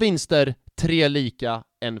 2 vinster, 3 lika,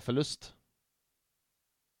 1 förlust.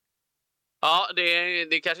 Ja,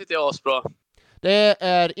 det kanske inte är asbra. Det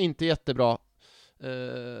är inte jättebra.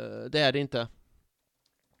 Det är det inte.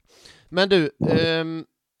 Men du...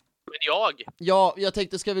 Ja, jag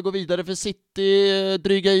tänkte, ska vi gå vidare, för City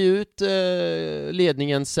drygar ju ut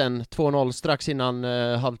ledningen sen 2-0 strax innan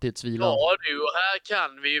halvtidsvila. Ja du, och här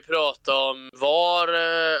kan vi ju prata om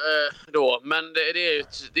VAR då, men det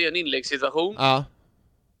är en inläggssituation. Ja.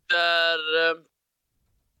 Där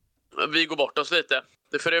vi går bort oss lite.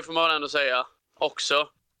 För det får man ändå säga också.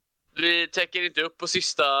 Vi täcker inte upp på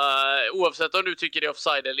sista, oavsett om du tycker det är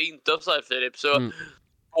offside eller inte offside, Filip, så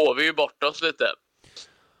går vi ju bort oss lite.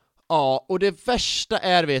 Ja, och det värsta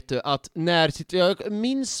är, vet du, att jag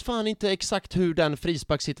minns fan inte exakt hur den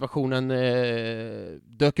frisparkssituationen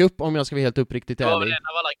dök upp, om jag ska vara helt uppriktigt ärlig. Det var en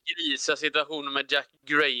av alla grisa situationer med Jack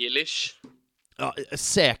Grealish. Ja,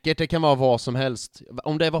 säkert, det kan vara vad som helst.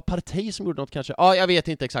 Om det var Partey som gjorde något kanske. Ja, jag vet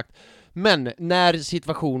inte exakt. Men när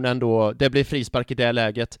situationen då, det blir frispark i det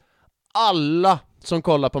läget, alla som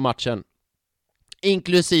kollar på matchen,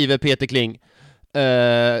 inklusive Peter Kling,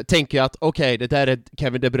 tänker jag att okej, det där är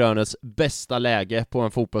Kevin De Bruynes bästa läge på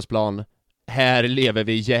en fotbollsplan. Här lever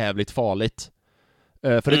vi jävligt farligt.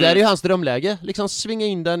 För det där är ju hans drömläge. Liksom svinga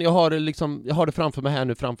in den, jag har det framför mig här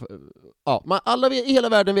nu framför. Ja, alla i hela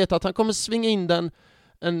världen vet att han kommer svinga in den,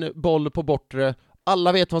 en boll på bortre.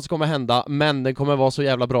 Alla vet vad som kommer hända, men den kommer vara så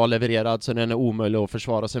jävla bra levererad så den är omöjlig att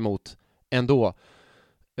försvara sig mot ändå.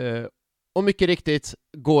 Och mycket riktigt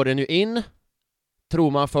går den ju in,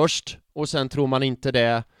 tror man först, och sen tror man inte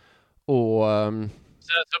det, och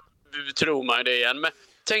sen tror man det igen. Men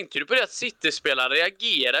tänkte du på det att City-spelare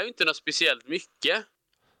reagerar ju inte något speciellt mycket?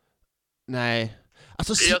 Nej.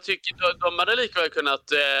 Alltså, jag tycker de hade lika väl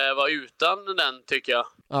kunnat vara utan den, tycker jag.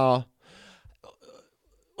 Ja.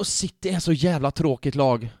 Och City är så jävla tråkigt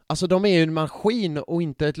lag. Alltså de är ju en maskin och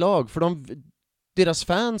inte ett lag, för deras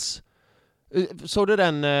fans, såg du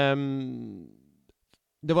den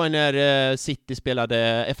det var när City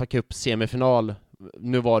spelade FA Cup semifinal.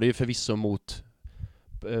 Nu var det ju förvisso mot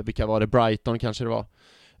vilka var det? Brighton kanske det var.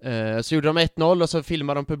 Så gjorde de 1-0 och så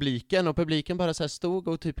filmade de publiken, och publiken bara så här stod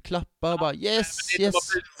och typ klappade och bara yes. De har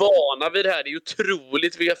blivit vana vid det här. Det är ju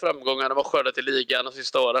otroligt vilka framgångar de har skördat i ligan de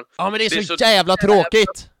sista åren. Ja, men det är så jävla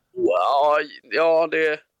tråkigt. Ja,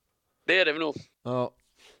 det är det nog. Ja.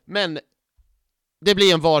 Men det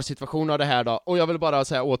blir en VAR-situation av det här då. Och jag vill bara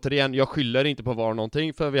säga återigen, jag skyller inte på VAR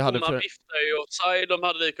någonting, för vi hade... Man viftar ju offside, de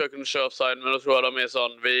hade lika kunnat köra offside, men då tror jag de är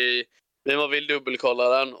sån, vi vill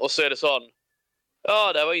dubbelkolla den, och så är det sån,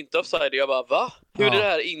 ja, det var inte offside. Jag bara, va? Hur är det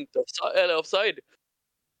här inte offside? Eller offside?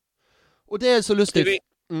 Och det är så lustigt.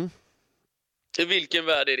 I vilken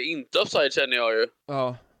värld är det inte offside, känner jag ju.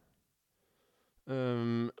 Ja.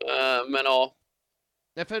 Men ja.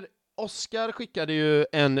 Ja, för Oskar skickade ju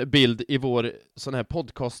en bild i vår sån här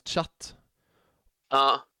podcast-chatt.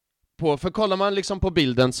 Ja. För kollar man liksom på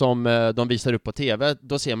bilden som de visar upp på TV,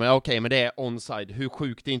 då ser man, okej, men det är onside. Hur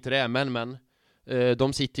sjukt är inte det? Men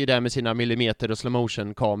de sitter ju där med sina millimeter och slow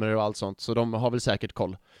motion kameror och allt sånt, så de har väl säkert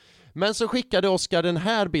koll. Men så skickade Oskar den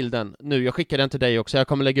här bilden nu, jag skickade den till dig också, jag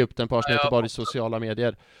kommer lägga upp den på Arsenal Göteborgs sociala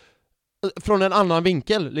medier. Från en annan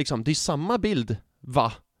vinkel, liksom. Det är samma bild,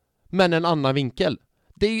 va? Men en annan vinkel.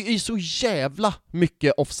 Det är ju så jävla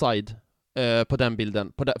mycket offside på den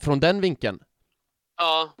bilden, från den vinkeln.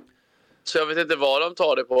 Ja, så jag vet inte vad de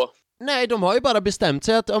tar det på. Nej, de har ju bara bestämt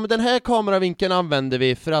sig att den här kameravinkeln använder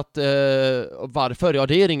vi för att varför? Ja,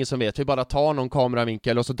 det är ingen som vet. Vi bara tar någon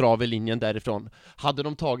kameravinkel och så drar vi linjen därifrån. Hade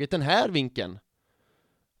de tagit den här vinkeln,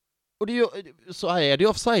 och det är ju, så är det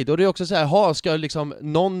offside. Och det är också så här, ska liksom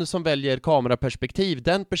någon som väljer kameraperspektiv,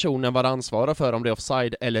 den personen vara ansvarig för om det är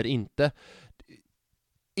offside eller inte.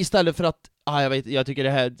 Istället för att, jag tycker det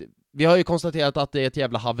här, vi har ju konstaterat att det är ett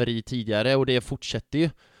jävla haveri tidigare och det fortsätter ju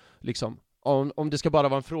liksom. Om det ska bara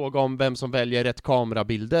vara en fråga om vem som väljer rätt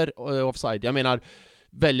kamerabilder offside. Jag menar,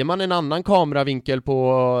 väljer man en annan kameravinkel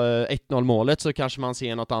på 1-0 målet så kanske man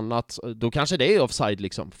ser något annat. Då kanske det är offside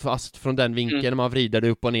liksom. Fast från den vinkeln när man vrider det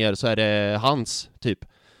upp och ner så är det hans typ.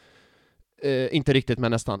 Inte riktigt,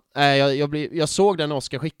 men nästan. Jag såg den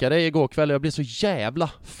Oskar skickade igår kväll och jag blev så jävla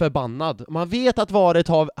förbannad. Man vet att var ett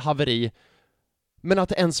haveri, men att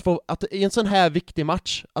det ens att i en sån här viktig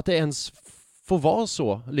match att det ens får vara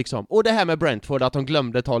så liksom. Och det här med Brentford, att de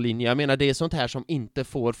glömde ta linje, jag menar det är sånt här som inte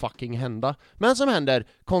får fucking hända, men som händer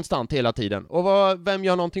konstant hela tiden. Och vem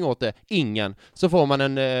gör någonting åt det? Ingen. Så får man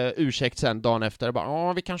en ursäkt sen dagen efter,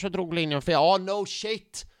 bara vi kanske drog linjen för no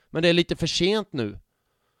shit, men det är lite för sent nu.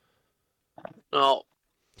 Ja.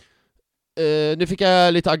 Nu fick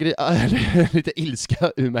jag lite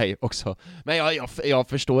ilska ur mig också. Men jag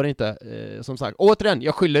förstår inte, som sagt. Återigen,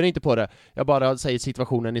 jag skyller inte på det. Jag bara säger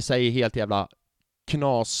situationen i sig är helt jävla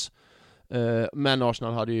knas. Men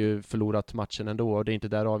Arsenal hade ju förlorat matchen ändå och det är inte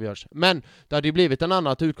där det avgörs. Men det hade ju blivit en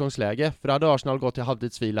annat utgångsläge. För hade Arsenal gått till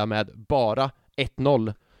halvtidsvila med bara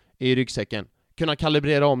 1-0 i ryggsäcken. Kunna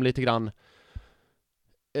kalibrera om lite grann.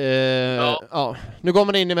 Ja. Nu går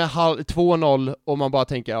man in med 2-0 och man bara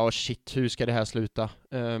tänker, shit, hur ska det här sluta?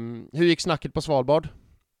 Hur gick snacket på Svalbard?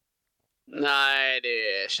 Nej,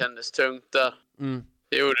 det kändes tungt där.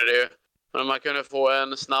 Det gjorde det ju. Men om man kunde få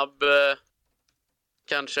en snabb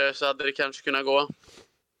kanske, så hade det kanske kunnat gå.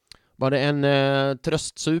 Var det en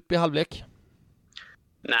tröstsup i halvlek?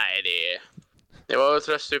 Nej, det var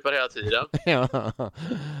tröststupar hela tiden.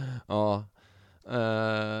 Ja.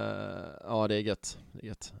 Ja, det är gött.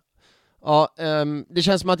 Ja, det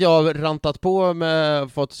känns som att jag har rantat på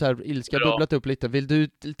med fått så här ilska bubblat upp lite. Vill du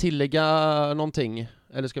tillägga någonting?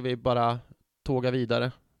 Eller ska vi bara tåga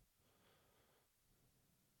vidare?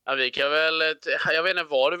 Ja, vi kan väl... Jag vet inte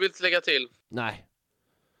vad du vill lägga till. Nej.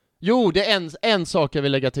 Jo, det är en sak jag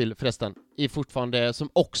vill lägga till förresten. I fortfarande, som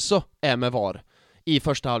också är med VAR. I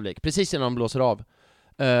första halvlek, precis innan de blåser av.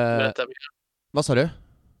 Berätta mer. Vad sa du?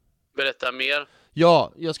 Berätta mer.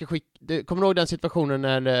 Ja, jag ska kommer du ihåg den situationen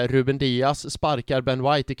när Ruben Diaz sparkar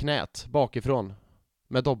Ben White i knät bakifrån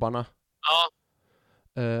med dobbarna? Ja.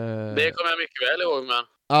 Det kommer jag mycket väl ihåg, men...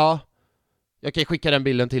 Ja. Jag kan skicka den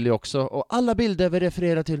bilden till dig också. Och alla bilder vi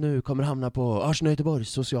refererar till nu kommer hamna på Arsenal Göteborgs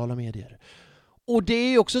sociala medier. Och det är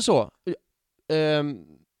ju också så.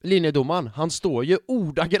 Linjedomaren, han står ju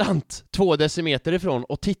ordagrant 2 decimeter ifrån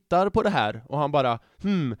och tittar på det här. Och han bara,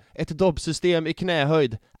 ett dobbsystem i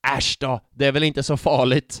knähöjd. Äsch då, det är väl inte så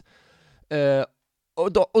farligt.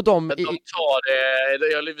 Och de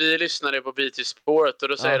tar det, vi lyssnade på BT Sport och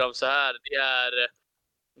då säger de så här,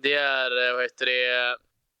 det är vad heter det,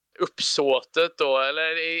 uppsåtet då, eller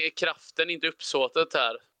är kraften inte uppsåtet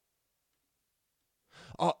här?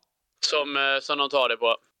 Ja. Som de tar det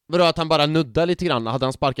på. Vadå, att han bara nuddar lite grann? Hade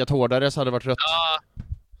han sparkat hårdare så hade det varit rött.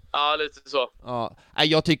 Ja, lite så. Ja,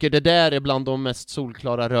 jag tycker det där är bland de mest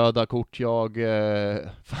solklara röda kort jag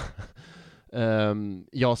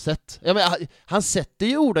har sett. Ja, men han sätter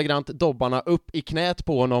ju ordagrant dobbarna upp i knät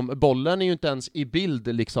på honom. Bollen är ju inte ens i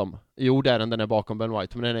bild liksom. Jo, där den är bakom Ben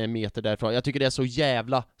White, men den är en meter därifrån. Jag tycker det är så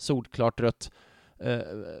jävla solklart rött.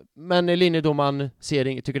 Men linjedomaren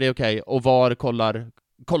tycker det är okej. Och VAR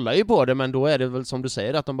kollar ju på det, men då är det väl som du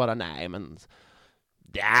säger att de bara, nej men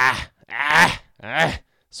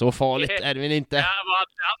så farligt är det väl inte. Ja, vad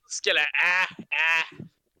dansk eller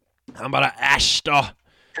Han bara, äsch då.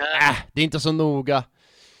 Det är inte så noga.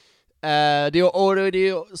 Det är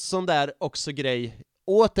ju sån där också grej.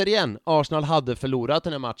 Återigen, Arsenal hade förlorat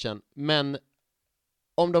den här matchen, men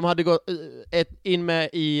om de hade gått in med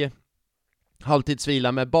i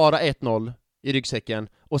halvtidsvila med bara 1-0 i ryggsäcken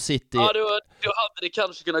och City... Ja, då hade det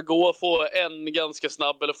kanske kunnat gå att få en ganska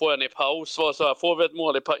snabb eller få en i paus. Så här, får vi ett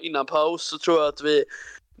mål innan paus så tror jag att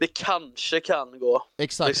det kanske kan gå.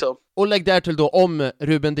 Exakt. Liksom. Och lägg där till då om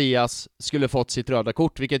Ruben Diaz skulle fått sitt röda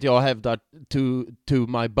kort, vilket jag hävdar to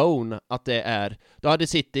my bone att det är. Då hade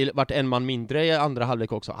City varit en man mindre i andra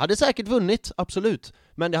halvlek också. Hade säkert vunnit, absolut.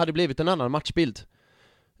 Men det hade blivit en annan matchbild.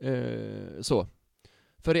 Så.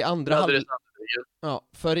 För i andra halvlek... Ja,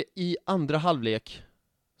 för i andra halvlek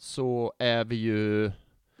så är vi ju...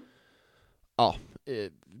 Ja,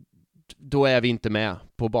 då är vi inte med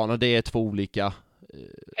på banan. Det är två olika...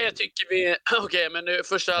 Jag tycker vi... Okej, men nu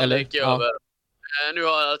första halvlek är över. Nu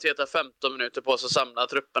har Arteta 15 minuter på sig att samla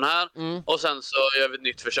truppen här. Och sen så gör vi ett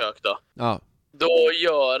nytt försök då. Ja. Då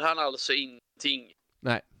gör han alltså ingenting.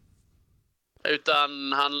 Nej.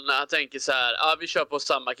 Utan han tänker så här, vi kör på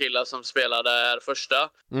samma killar som spelade här första.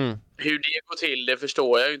 Hur det går till, det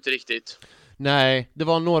förstår jag ju inte riktigt. Nej, det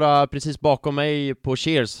var några precis bakom mig på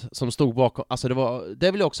Cheers som stod bakom. Alltså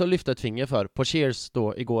det vill jag också lyfta ett finger för. På Cheers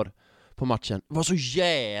då igår på matchen. Det var så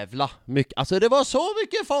jävla mycket. Alltså det var så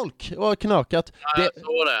mycket folk. Det var knökat. Ja, jag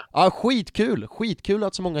såg det. Ja, skitkul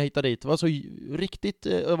att så många hittade dit. Det var så riktigt.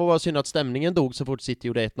 Det var synd att stämningen dog så fort City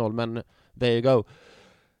gjorde 1-0, men there you go.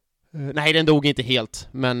 Nej, den dog inte helt,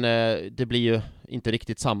 men det blir ju inte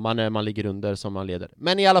riktigt samma när man ligger under som man leder.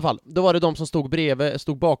 Men i alla fall, då var det de som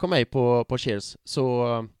stod bakom mig på Cheers. Så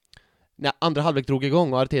när andra halvlek drog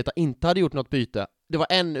igång och Arteta inte hade gjort något byte, det var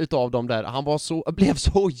en utav dem där, han blev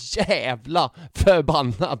så jävla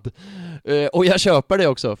förbannad. Och jag köper det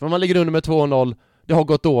också, för man ligger under med 2-0, det har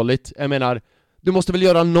gått dåligt. Jag menar, du måste väl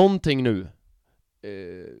göra någonting nu.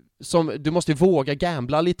 Du måste våga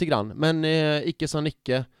gambla lite grann, men icke som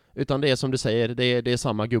icke. Utan det är som du säger, det är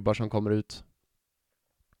samma gubbar som kommer ut.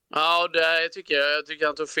 Ja, jag tycker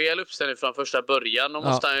han tog fel uppställning från första början. Då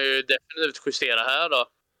måste han ju definitivt justera här då.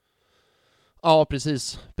 Ja,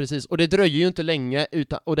 precis. Och det dröjer ju inte länge,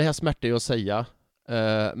 och det här smärtar ju att säga.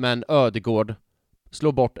 Men Ödegård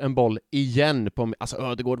slår bort en boll igen på mig. Alltså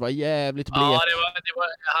Ödegård var jävligt blek. Ja,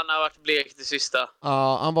 han har varit blek det sista.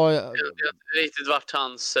 Ja, han var... Det har inte riktigt varit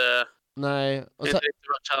hans... Nej. Och sen... Det har inte riktigt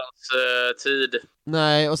varit hans tid.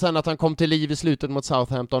 Nej, och sen att han kom till liv i slutet mot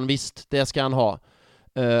Southampton, visst, det ska han ha.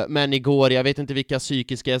 Men igår, jag vet inte vilka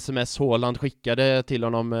psykiska sms Haaland skickade till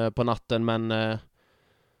honom på natten, men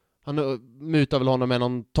han mutar väl honom med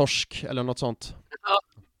någon torsk eller något sånt. Ja.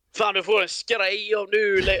 Fan, du får en skraj om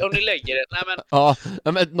ni lägger det. Nej, men... Ja,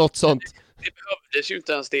 men något sånt. Det behövdes ju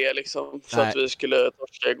inte ens det liksom, för att vi skulle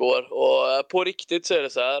torska igår. Och på riktigt så är det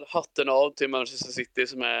så här, hatten av till Manchester City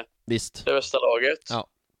som är det bästa laget. Ja.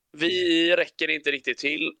 Vi räcker inte riktigt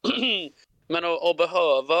till. Men att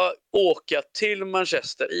behöva åka till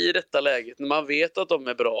Manchester i detta läget när man vet att de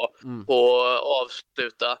är bra på att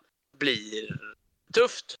avsluta blir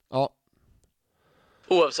tufft. Ja.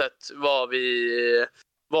 Oavsett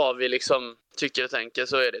vad vi liksom tycker och tänker,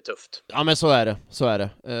 så är det tufft. Ja, men så är det.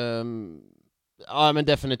 Ja, men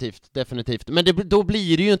definitivt. Men då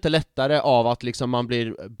blir det ju inte lättare av att liksom man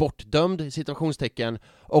blir bortdömd i situationstecken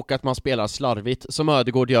och att man spelar slarvigt som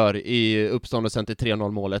Ödegård gör i uppståndelsen till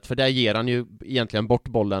 3-0 målet, för där ger han ju egentligen bort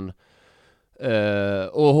bollen.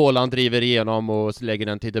 Och Haaland driver igenom och lägger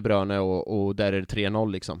den till De Bruyne och där är det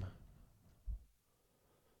 3-0 liksom.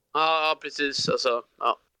 Ja, precis. Alltså,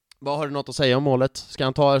 ja. Vad har du något att säga om målet? Ska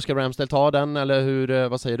Ramsdale ta den, eller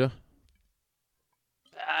vad säger du?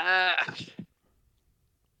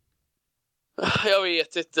 Jag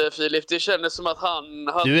vet inte, Filip. Det kändes som att han...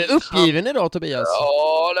 Du är uppgiven idag, Tobias.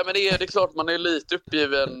 Ja, men det är klart man är lite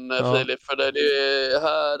uppgiven, Filip. För det är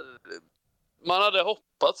här... Man hade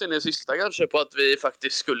hoppats in i sista kanske på att vi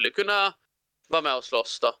faktiskt skulle kunna vara med och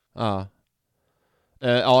slåss då. Ja.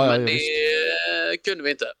 Men det kunde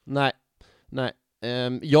vi inte. Nej.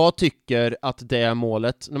 Jag tycker att det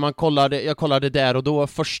målet, när jag kollade där och då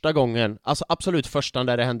första gången, alltså absolut första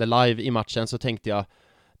där det hände live i matchen, så tänkte jag,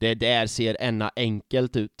 det där ser ena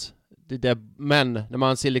enkelt ut. Men när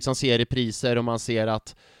man ser repriser och man ser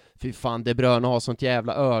att fy fan, De Bruyne har sånt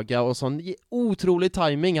jävla öga och sån otrolig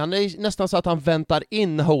timing. Han är nästan så att han väntar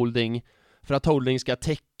in Holding för att Holding ska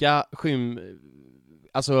täcka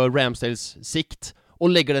alltså Ramsdales sikt och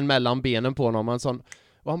lägger den mellan benen på honom.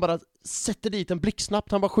 Och han bara sätter dit en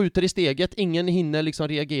blixtsnabbt, han bara skjuter i steget, ingen hinner liksom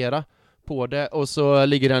reagera på det, och så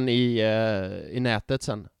ligger den i nätet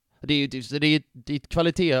sen. Det är ett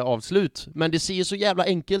kvalitetsavslut, men det ser så jävla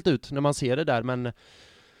enkelt ut när man ser det där, men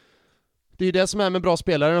det är det som är med bra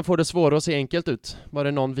spelare, den får det svårare att se enkelt ut, var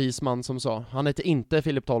det någon vis man som sa. Han heter inte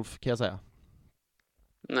Filip Tolf, kan jag säga.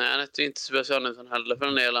 Nej, han heter inte Tobias Johannisson heller för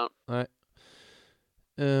den delen. Nej.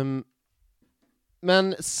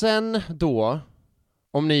 Men sen då,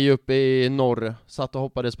 om ni uppe i norr satt och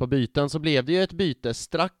hoppades på byten, så blev det ju ett byte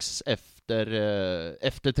strax efter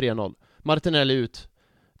 3-0. Martinelli ut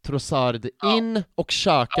Trossard in och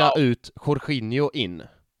Xhaka ut, Jorginho in.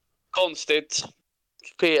 Konstigt.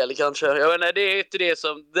 Fel kanske. Jag vet inte, det är inte det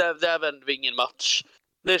som... Där vände vi ingen match.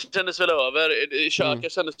 Det kändes väl över. Xhaka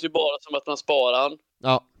kändes ju bara som att man sparar han.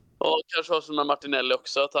 Ja. Och kanske var som med Martinelli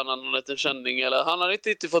också, att han hade någon liten känning. Eller han hade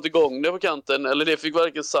inte fått igång det på kanten. Eller det fick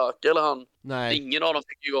varken Saka eller han. Nej. Ingen av dem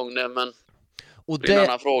fick igång det, men... Och det är en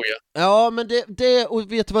annan fråga. Ja, men det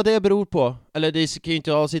och vet du vad det beror på? Eller det kan ju inte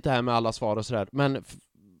jag sitta här med alla svar och sådär. Men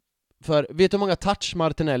för vet du hur många touch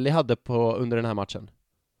Martinelli hade under den här matchen?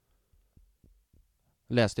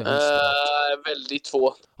 Läste jag väldigt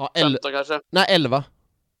få. Ja, 15 kanske? Nej, 11.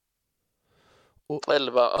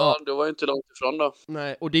 11, ja, det var ju inte långt ifrån då.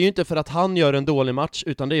 Nej, och det är ju inte för att han gör en dålig match,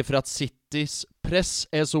 utan det är för att Citys press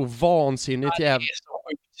är så vansinnigt jävla...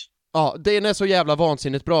 Ja, den är så jävla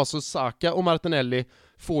vansinnigt bra, så Saka och Martinelli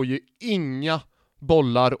får ju inga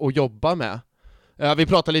bollar att jobba med. Vi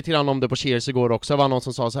pratade lite grann om det på Cheers igår också. Det var någon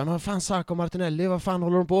som sa så här: men vad fan, Saka och Martinelli, vad fan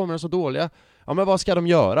håller de på med? De är så dåliga. Ja, men vad ska de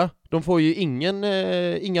göra? De får ju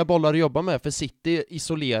inga bollar att jobba med, för City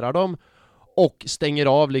isolerar dem och stänger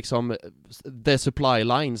av liksom the supply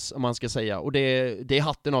lines, om man ska säga. Och det är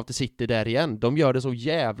hatten av till City där igen. De gör det så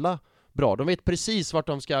jävla bra. De vet precis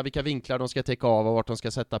vilka vinklar de ska täcka av och vart de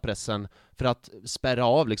ska sätta pressen för att spärra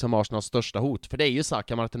av liksom Arsenals största hot. För det är ju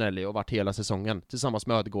Saka, Martinelli och varit hela säsongen tillsammans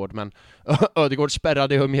med Ödegård, men Ödegård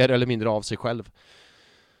spärrade ju mer eller mindre av sig själv.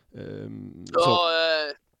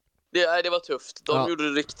 Det var tufft. De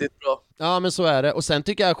gjorde det riktigt bra. Ja, men så är det. Och sen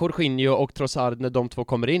tycker jag Jorginho och Trossard, när de två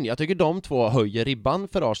kommer in, jag tycker de två höjer ribban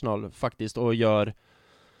för Arsenal faktiskt och gör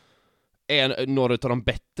några av de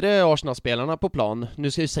bättre Arsenal-spelarna på plan.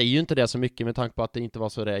 Nu säger ju inte det så mycket med tanke på att det inte var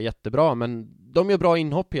så det jättebra, men de gör bra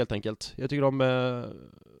inhopp helt enkelt. Jag tycker om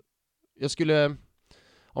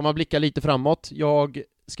man blickar lite framåt, jag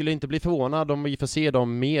skulle inte bli förvånad om vi får se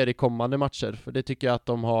dem mer i kommande matcher, för det tycker jag att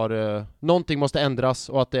de har någonting måste ändras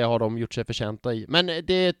och att det har de gjort sig förtjänta i. Men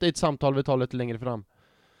det är ett samtal vi tar lite längre fram.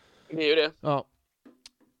 Det är ju det. Ja.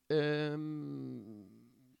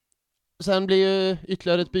 Sen blir ju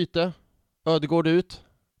ytterligare ett byte. Ödegård ut.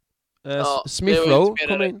 Smith Rowe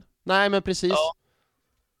kommer in. Nej, men precis.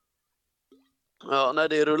 Ja, när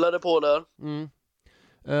det rullade på där.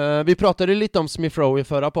 Vi pratade lite om Smith Rowe i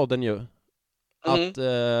förra podden ju. Att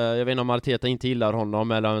jag vet inte om Arteta inte gillar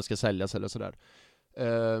honom eller om han ska säljas eller sådär.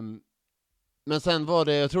 Men sen var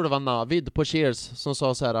det, jag tror det var Navid på Cheers som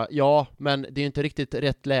sa så här: ja, men det är inte riktigt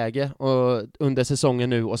rätt läge och under säsongen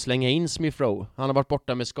nu att slänga in Smith Rowe. Han har varit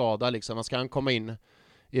borta med skada liksom. Ska han komma in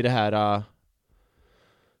i det här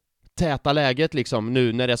täta läget liksom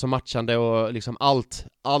nu när det är så matchande och liksom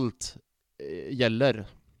allt gäller.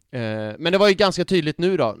 Men det var ju ganska tydligt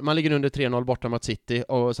nu då. Man ligger under 3-0 borta mot City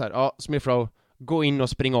och så här, ja, Smith Rowe, gå in och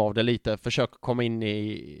springa av det lite, försök komma in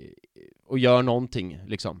och gör någonting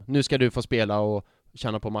liksom. Nu ska du få spela och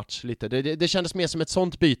känna på match lite. Det kändes mer som ett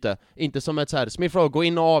sånt byte, inte som ett så här Smith Rowe, gå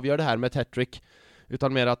in och avgör det här med ett hattrick,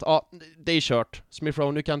 utan mer att det är kört. Smith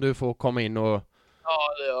Rowe, nu kan du få komma in och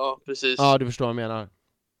ja, precis. Ja, du förstår vad jag menar.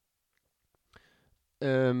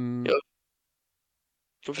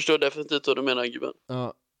 Jag förstår definitivt vad du menar, gubben.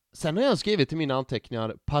 Ja. Sen har jag skrivit till mina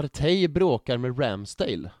anteckningar: Partey bråkar med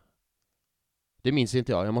Ramsdale. Det minns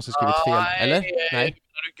inte jag måste skrivit fel. Eller? Nej.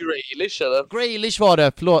 Är du Grealish eller? Grealish var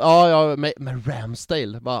det, förlåt. Ja, men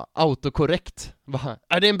Ramsdale var autokorrekt.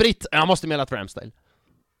 Är det en britt? Jag måste mena att Ramsdale.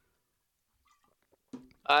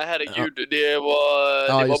 Nej, herregud, det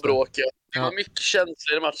var bråk. Det var mycket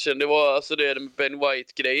känslor i matchen. Det var alltså det med Ben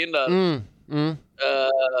White-grejen där.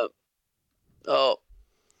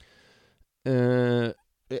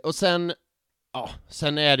 Och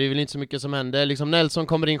sen är det ju väl inte så mycket som händer. Liksom Nelson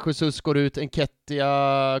kommer in, Jesus går ut,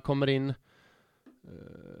 Enketia kommer in.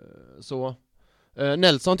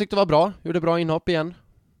 Nelson tyckte det var bra, gjorde bra inhopp igen.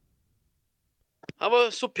 Han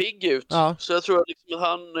var så pigg ut. Ja. Så jag tror att liksom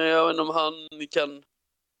jag vet inte om han kan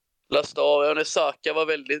lasta av. Saka var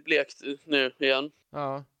väldigt blekt nu igen.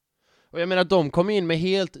 Ja. Och jag menar, de kom in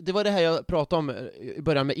med det var det här jag pratade om i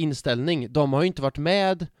början med inställning. De har ju inte varit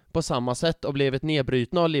med på samma sätt och blivit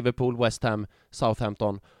nedbrutna av Liverpool, West Ham,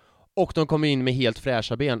 Southampton. Och de kom in med helt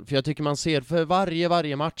fräscha ben. För jag tycker man ser för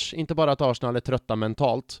varje match, inte bara att Arsenal är trötta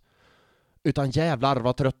mentalt, utan jävlar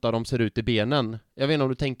vad trötta de ser ut i benen. Jag vet inte om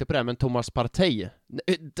du tänkte på det, men Thomas Partey,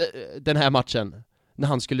 den här matchen, när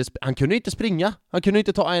han kunde inte springa. Han kunde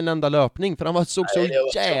inte ta en enda löpning, för han såg så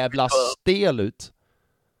jävla stel ut.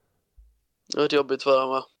 Det var jobbigt för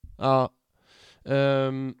honom. Ja.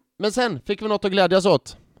 Men sen fick vi något att glädjas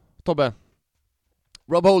åt, Tobbe.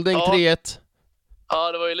 Rob Holding 3-1.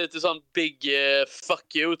 Ja, det var ju lite sån big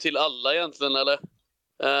fuck you till alla egentligen, eller?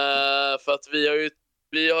 För att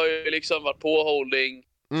vi har ju liksom varit på Holding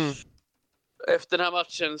Efter den här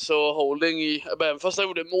matchen så Holding, även fast han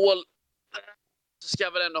gjorde mål, så ska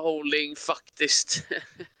väl ändå Holding faktiskt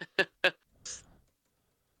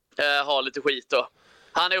ha lite skit då.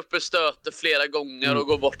 Han är uppe och stöter flera gånger och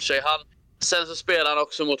går bort sig. Sen så spelar han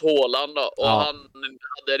också mot Håland då, och han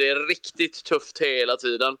hade det riktigt tufft hela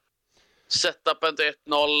tiden. Setupen till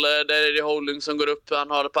 1-0, där är det Holding som går upp. Han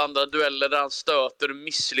har det på andra dueller där han stöter och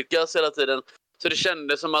misslyckas hela tiden. Så det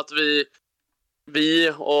kändes som att vi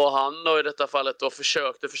och han då i detta fallet då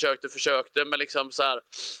försökte, men liksom så här,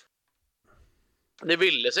 det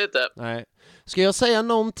ville sig inte. Nej. Ska jag säga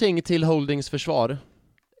någonting till Holdings försvar?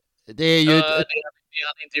 Det är ju det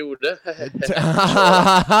han inte gjorde.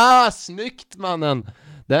 Snyggt, mannen.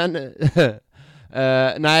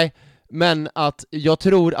 Nej, men att jag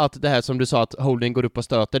tror att det här som du sa, att Holding går upp och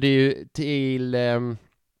stöter, det är ju till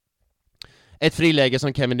ett friläge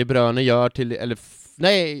som Kevin De Bruyne gör till,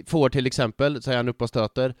 får till exempel, så är han upp och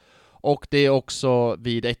stöter. Och det är också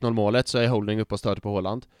vid 1-0 målet så är Holding upp och stöter på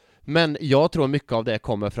Håland. Men jag tror mycket av det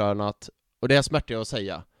kommer från att, och det är smärtigt att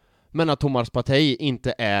säga, men att Thomas Partey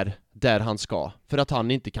inte är där han ska, för att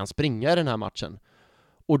han inte kan springa i den här matchen.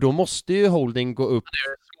 Och då måste ju Holding gå upp.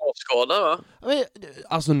 Det är småskada, va?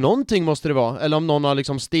 Alltså någonting måste det vara. Eller om någon har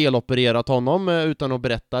liksom stelopererat honom utan att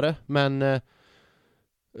berätta det. Men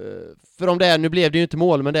för om det är, nu blev det ju inte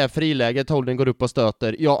mål, men det är friläget, Holding går upp och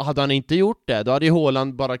stöter. Ja, hade han inte gjort det, då hade ju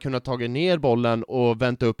Håland bara kunnat ta ner bollen och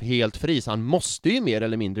vänta upp helt fri. Så han måste ju mer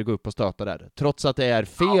eller mindre gå upp och stöta där, trots att det är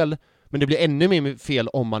fel. Men det blir ännu mer fel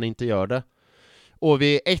om man inte gör det. Och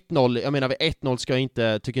vid 1-0, jag menar vid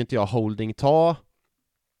 1-0 tycker inte jag Holding ta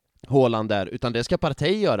Håland där, utan det ska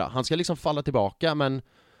Partey göra. Han ska liksom falla tillbaka, men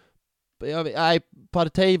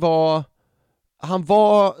Partey var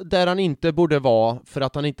där han inte borde vara, för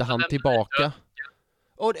att han inte hann tillbaka.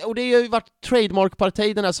 Och det har ju varit trademark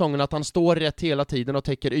Partey den här säsongen, att han står rätt hela tiden och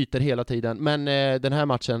täcker ytor hela tiden. Men den här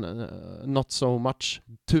matchen, not so much,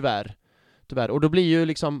 tyvärr. Och då blir ju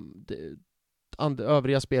liksom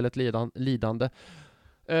övriga spelet lidande.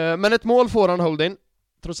 Men ett mål får han, Holding.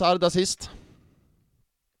 Trossard assist.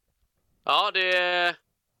 Ja,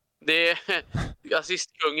 det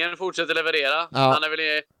assistkungen fortsätter leverera. Ja.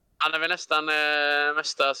 Han är väl nästan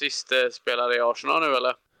mesta assistspelare i Arsenal nu,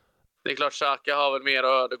 eller? Det är klart, Xhaka har väl mer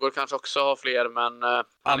och det går kanske också ha fler, men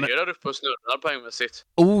han är där uppe och snurrar poängmässigt.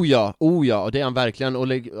 Oh ja, och det är han verkligen. Och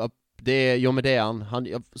det är han.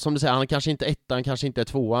 Som du säger, han är kanske inte etta, han kanske inte är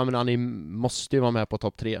tvåa, men han måste ju vara med på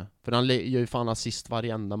topp 3. För han gör ju fan assist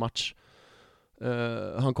varenda match.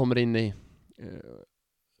 Han kommer in i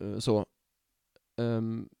så.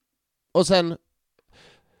 Och sen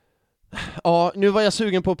nu var jag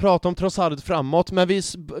sugen på att prata om Trossard framåt, men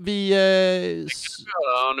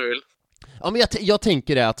men jag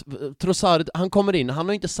tänker det att Trossard, han kommer in, han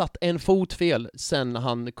har inte satt en fot fel sen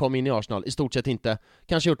han kom in i Arsenal, i stort sett inte.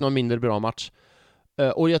 Kanske gjort någon mindre bra match.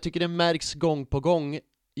 Och jag tycker det märks gång på gång,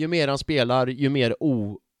 ju mer han spelar, ju mer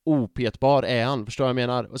opetbar är han, förstår jag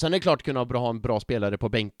menar. Och sen är det klart kunna ha en bra spelare på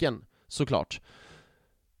bänken, såklart.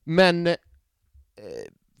 Men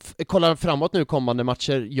kolla framåt nu kommande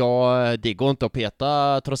matcher, det går inte att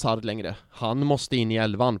peta Trossard längre. Han måste in i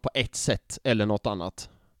 11 på ett sätt eller något annat,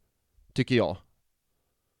 tycker jag.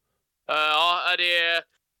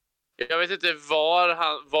 Jag vet inte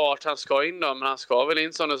vart han ska in då, men han ska väl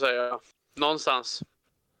in, som du säger, någonstans.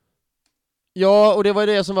 Ja, och det var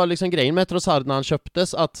det som var liksom grejen med Trossard när han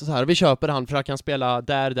köptes, att så här, vi köper han för att han kan spela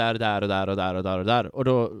där.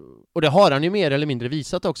 Och det har han ju mer eller mindre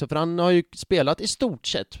visat också, för han har ju spelat i stort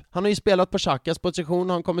sett. Han har ju spelat på Xhakas position,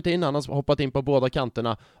 han har kommit in, han har hoppat in på båda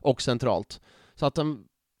kanterna och centralt. Så att han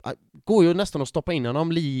går ju nästan att stoppa in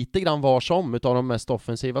honom lite grann var som utav de mest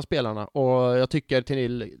offensiva spelarna. Och jag tycker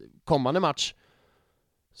till kommande match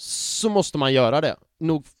så måste man göra det.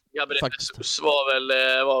 Nog. Ja, men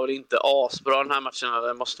det var väl inte asbra den här matchen,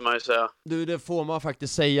 det måste man ju säga. Du, det får man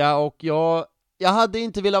faktiskt säga, och jag hade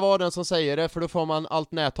inte velat vara den som säger det, för då får man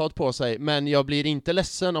allt näthat på sig, men jag blir inte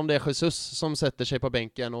ledsen om det är Jesus som sätter sig på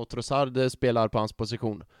bänken och Trossard spelar på hans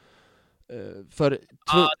position. Det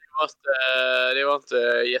var inte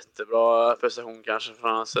jättebra prestation kanske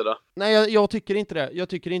från hans sida. Nej, jag tycker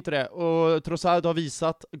inte det. Och Trossard har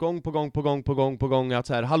visat gång på gång att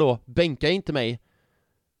så här, hallå, bänka inte mig.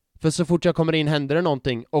 För så fort jag kommer in händer det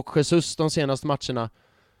någonting. Och Jesus de senaste matcherna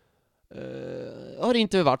har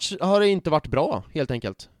det inte varit bra, helt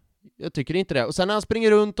enkelt. Jag tycker inte det. Och sen när han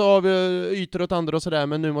springer runt av ytor åt andra och sådär,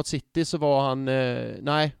 men nu mot City så var han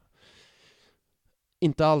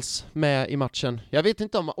inte alls med i matchen. Jag vet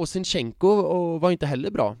inte om Osinchenko var inte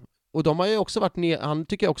heller bra. Och de har ju också varit han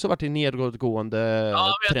tycker jag också varit i nedåtgående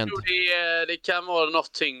trend. Jag tror det kan vara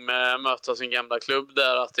någonting med att möta sin gamla klubb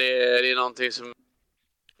där, att det är någonting som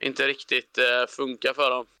inte riktigt funkar för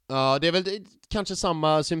dem. Ja, det är väl kanske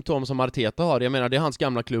samma symptom som Arteta har. Jag menar, det är hans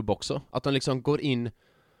gamla klubb också. Att de liksom går in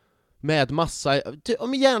med massa,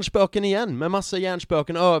 om hjärnspöken igen, med massa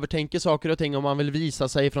hjärnspöken och övertänker saker och ting om man vill visa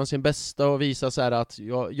sig från sin bästa och visa så här att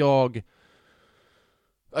jag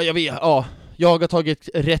har tagit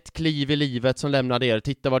rätt kliv i livet som lämnade er,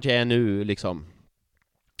 titta vart jag är nu liksom.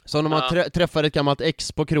 Så när man träffar ett gammalt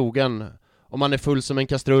ex på krogen och man är full som en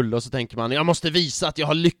kastrull och så tänker man, jag måste visa att jag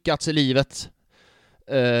har lyckats i livet.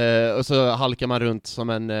 Och så halkar man runt som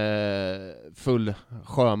en full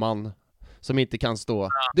sjöman som inte kan stå.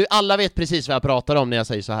 Alla vet precis vad jag pratar om när jag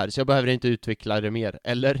säger så här, så jag behöver inte utveckla det mer,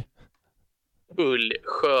 eller? Full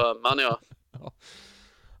sjöman, ja.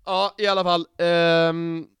 Ja, i alla fall.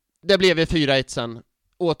 Det blev ju 4-1 sen.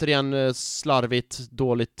 Återigen slarvigt,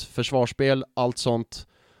 dåligt försvarsspel, allt sånt.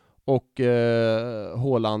 Och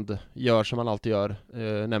Haaland gör som han alltid gör,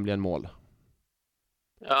 nämligen mål.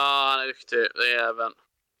 Ja, han är duktig, det är även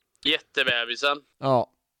jättebebisen.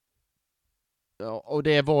 Ja, och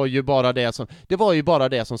det var ju bara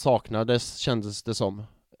det som saknades, kändes det som.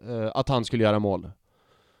 Att han skulle göra mål.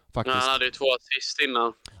 Faktiskt. Han hade ju 2 assist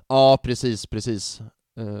innan. Ja, precis.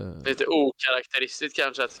 Lite okaraktäristiskt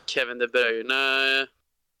kanske att Kevin De Bruyne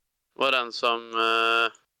var den som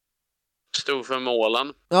stod för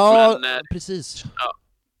målen. Ja, men, precis. Ja.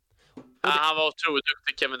 Han var otroligt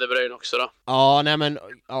duktig, Kevin De Bruyne också då. Ja, nej men,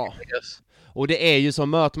 ja. Och det är ju så,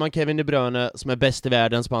 möter man Kevin De Bruyne som är bäst i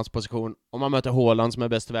världen på hans position, och man möter Haaland som är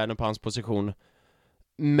bäst i världen på hans position,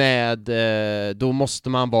 då måste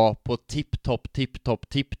man vara på tipptopp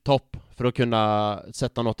för att kunna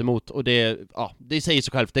sätta något emot. Och det säger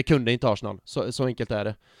sig självt, det kunde inte Arsenal. Så enkelt är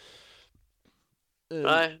det.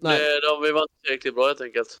 Nej. De var inte riktigt bra helt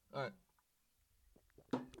enkelt.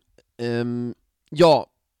 Ja,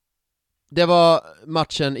 det var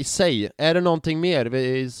matchen i sig. Är det någonting mer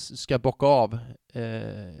vi ska bocka av?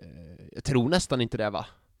 Jag tror nästan inte det, va?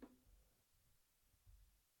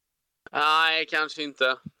 Nej, kanske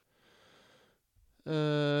inte.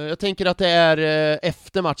 Jag tänker att det är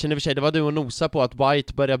efter matchen i och för sig. Det var du och nosa på att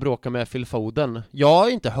White började bråka med Phil Foden. Jag har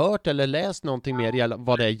inte hört eller läst någonting mer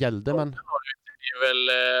vad det gällde, men... Det är väl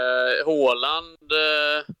Haaland...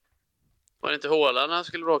 Var det inte Haaland han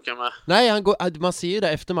skulle bråka med? Nej, man ser ju det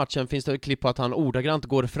efter matchen, finns det ett klipp på att han ordagrant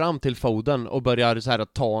går fram till Foden och börjar så här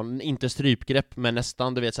att ta, inte strypgrepp, men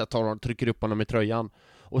nästan, du vet, så att trycker upp honom i tröjan.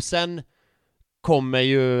 Och sen kommer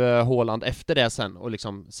ju Haaland efter det sen och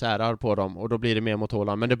liksom särar på dem, och då blir det mer mot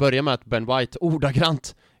Haaland. Men det börjar med att Ben White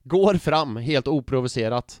ordagrant går fram, helt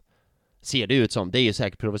oprovocerat, ser det ut som, det är ju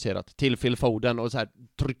säkert provocerat, till Phil Foden och så här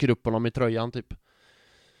trycker upp honom i tröjan typ.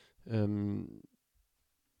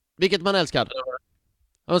 Vilket man älskar.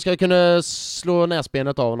 Han ska kunna slå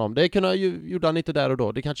näsbenet av honom. Det gjorde han inte där och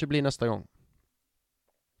då. Det kanske blir nästa gång.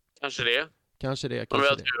 Kanske det. Om vi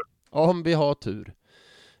har tur. Om vi har tur.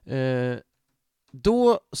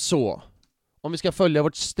 Då så. Om vi ska följa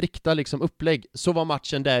vårt strikta liksom upplägg, så var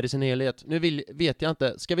matchen där i sin helhet. Nu vet jag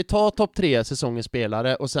inte. Ska vi ta topp 3 säsongens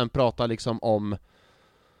spelare och sen prata liksom om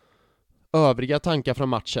övriga tankar från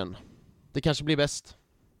matchen? Det kanske blir bäst.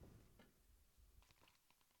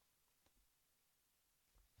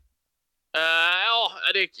 Ja,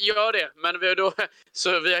 det gör det. Men vi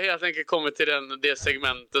har helt enkelt kommit till det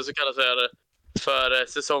segmentet som kallas för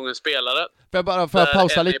säsongens spelare. Får jag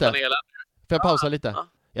pausa lite? Får jag pausa lite? Ja.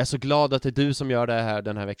 Jag är så glad att det är du som gör det här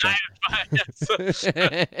den här veckan. Nej, alltså. Det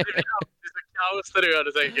blir alltid så kaos när du gör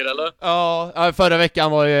det, tänker, eller? Ja, förra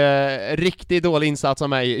veckan var ju riktigt dålig insats av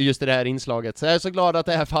mig just i det här inslaget. Så jag är så glad att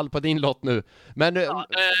det här faller på din lott nu. Men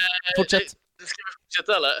fortsätt. Ska vi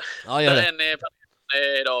fortsätta, eller? Ja, gör det.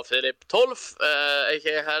 Idag Filip Tolf,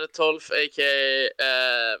 a.k.a. Herr Tolf,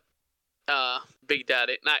 a.k.a. Big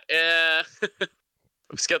Daddy. Nej,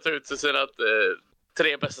 ska ta ut sina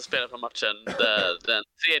 3 bästa spelare från matchen. Den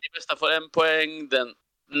tredje bästa får 1 poäng, den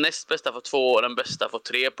näst bästa får 2 och den bästa får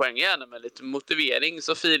 3 poäng. Gärna med lite motivering.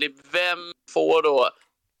 Så Filip, vem får då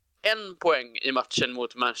 1 poäng i matchen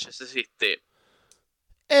mot Manchester City?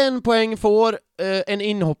 1 poäng får en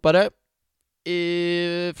inhoppare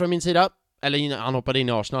från min sida. Eller han hoppade in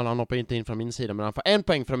i Arsenal, han hoppade inte in från min sida, men han får 1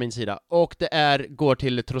 poäng från min sida. Och det går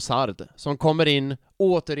till Trossard, som kommer in,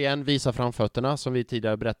 återigen visar framfötterna, som vi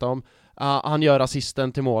tidigare berättade om. Han gör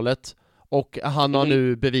assisten till målet, och han har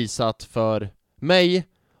nu bevisat för mig,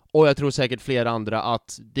 och jag tror säkert flera andra,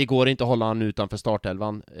 att det går inte att hålla han utanför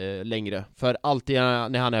startelvan längre. För alltid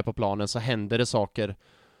när han är på planen så händer det saker.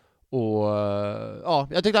 Och ja,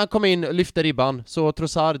 jag tyckte han kom in, lyfte ribban. Så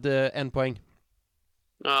Trossard 1 poäng.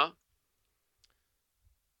 Ja.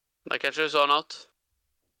 Där kanske du sa något.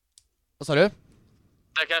 Vad sa du?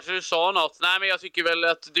 Där kanske du sa något. Nej, men jag tycker väl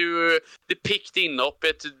att det picked inhopp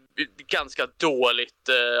ett ganska dåligt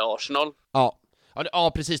Arsenal.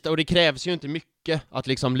 Ja, precis. Och det krävs ju inte mycket att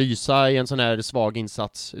liksom lysa i en sån här svag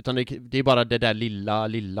insats. Utan det är bara det där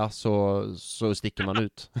lilla så sticker man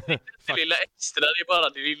ut. Det lilla extra, det är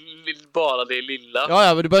bara det lilla.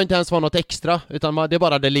 Ja, men det behöver inte ens vara något extra. Utan det är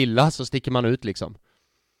bara det lilla så sticker man ut liksom.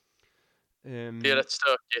 Det är rätt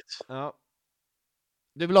stökigt. Ja.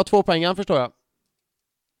 Du vill ha 2 poäng, förstår jag.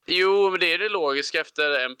 Jo, men det är det logiska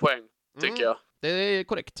efter 1 poäng, tycker jag. Det är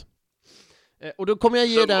korrekt. Och då kommer jag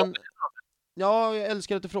ge den... Ja, jag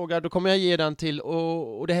älskar att du frågar. Då kommer jag ge den till...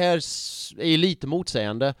 Och det här är ju lite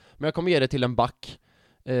motsägande. Men jag kommer ge det till en back.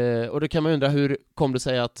 Och då kan man undra hur kom det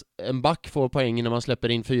sig att en back får poäng när man släpper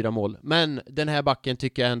in 4 mål. Men den här backen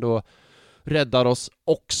tycker jag ändå räddar oss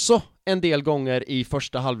också en del gånger i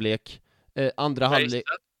första halvlek. Andra halvlek...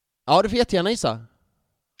 Ja, du får jättegärna gissa.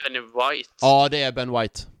 Ben White. Ja, det är Ben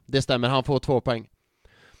White. Det stämmer, han får 2 poäng.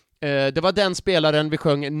 Det var den spelaren vi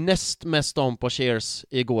sjöng näst mest om på Cheers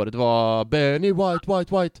igår. Det var Benny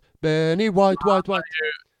White, Benny White. Han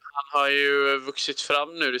har ju vuxit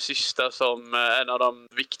fram nu det sista som en av de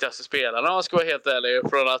viktigaste spelarna, om man ska vara helt ärlig.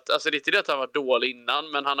 Från att, alltså det är inte det att han var dålig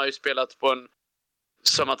innan, men han har ju spelat på en...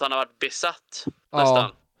 som att han har varit besatt, nästan.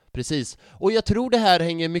 Ja, precis. Och jag tror det här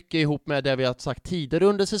hänger mycket ihop med det vi har sagt tidigare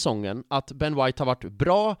under säsongen. Att Ben White har varit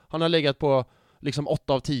bra. Han har legat på liksom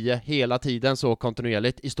 8 av 10 hela tiden så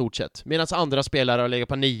kontinuerligt i stort sett. Medan andra spelare har legat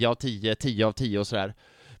på 9 av 10, 10 av 10 och sådär.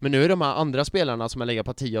 Men nu är de här andra spelarna som har legat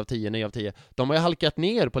på 10 av 10, 9 av 10, de har ju halkat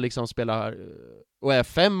ner på liksom spelar och är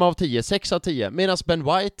 5 av 10, 6 av 10. Medan Ben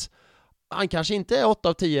White, han kanske inte är 8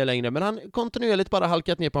 av 10 längre, men han kontinuerligt bara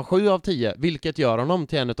halkat ner på en 7 av 10, vilket gör honom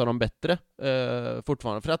till en av de bättre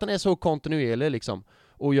fortfarande. För att han är så kontinuerlig liksom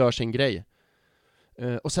och gör sin grej.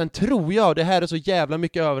 Och sen tror jag, det här är så jävla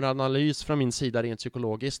mycket överanalys från min sida rent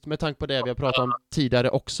psykologiskt, med tanke på det vi har pratat om tidigare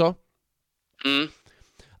också.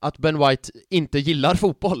 Att Ben White inte gillar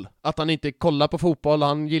fotboll. Att han inte kollar på fotboll,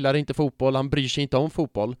 han gillar inte fotboll, han bryr sig inte om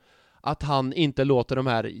fotboll. Att han inte låter de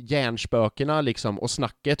här hjärnspökena liksom och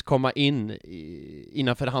snacket komma in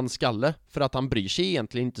innanför hans skalle. För att han bryr sig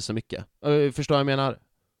egentligen inte så mycket. Förstår jag menar?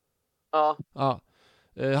 Ja.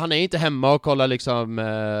 Han är inte hemma och kollar liksom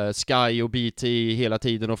Sky och BT hela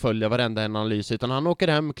tiden och följer varenda analys, utan han åker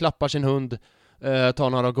hem, klappar sin hund, tar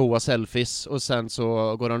några goda selfies och sen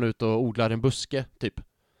så går han ut och odlar en buske typ.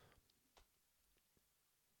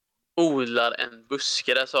 Odlar en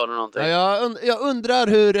buske, där sa du någonting. Ja, jag undrar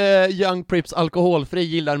hur Young Prips alkoholfri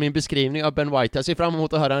gillar min beskrivning av Ben White. Jag ser fram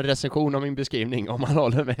emot att höra en recension av min beskrivning om han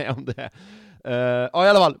håller med om det. Ja, i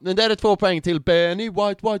alla fall. Men det är 2 poäng till Benny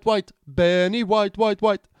White. Benny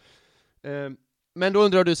White. Men då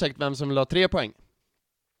undrar du säkert vem som vill ha 3 poäng.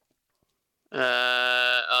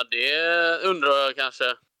 Ja, det undrar jag kanske.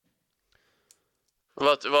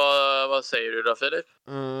 Vad säger du då, Filip?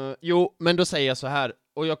 Jo, men då säger jag så här.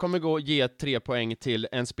 Och jag kommer ge 3 poäng till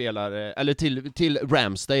en spelare, eller till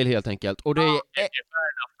Ramsdale helt enkelt. Och det är fair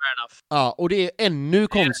enough. Ja, och det är ännu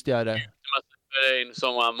konstigare. Det är in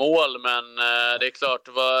så många mål, men det är klart,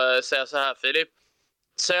 säga så här, Filip.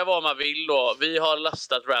 Säga vad man vill då. Vi har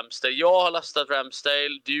lastat Ramsdale. Jag har lastat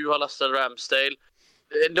Ramsdale. Du har lastat Ramsdale.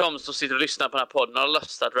 De som sitter och lyssnar på den här podden har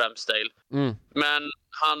lastat Ramsdale. Men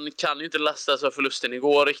han kan ju inte lasta sig av förlusten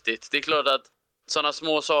igår riktigt. Det är klart att sådana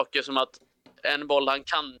små saker som att en boll han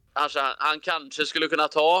kanske skulle kunna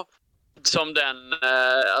ta, som den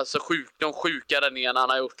alltså de sjuka räddningarna han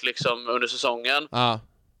har gjort liksom under säsongen.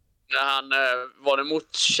 När han var det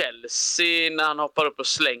mot Chelsea, när han hoppar upp och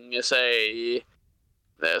slänger sig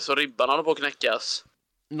så ribban håller på att knäckas.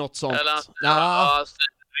 Något sånt. Eller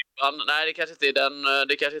ribban. Nej, det kanske inte är den.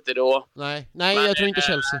 Det kanske inte är då. Nej, jag tror inte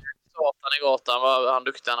Chelsea. Satan i gatan, vad han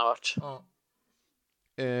duktig han har varit.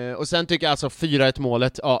 Och sen tycker jag alltså 4-1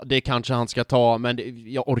 målet, ja, det kanske han ska ta, men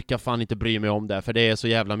jag orkar fan inte bry mig om det, för det är så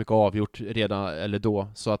jävla mycket avgjort redan, eller då,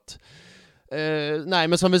 så att nej,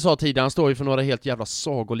 men som vi sa tidigare, han står ju för några helt jävla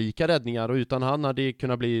sagolika räddningar, och utan han hade det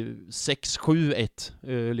kunnat bli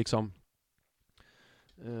 6-7-1 liksom.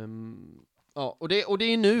 Ja, och det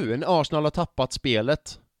är nu en Arsenal har tappat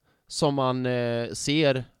spelet som man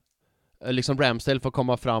ser liksom Ramsdale får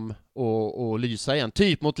komma fram och lysa igen.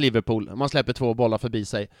 Typ mot Liverpool. Man släpper 2 bollar förbi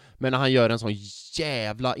sig. Men när han gör en sån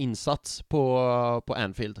jävla insats på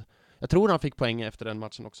Anfield. Jag tror han fick poäng efter den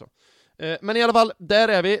matchen också. Men i alla fall, där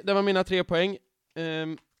är vi. Det var mina 3 poäng.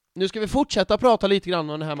 Nu ska vi fortsätta prata lite grann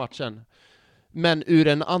om den här matchen. Men ur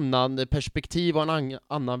en annan perspektiv och en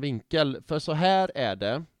annan vinkel. För så här är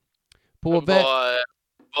det.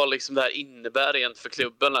 Vad liksom det här innebär rent för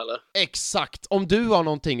klubben, eller? Exakt, om du har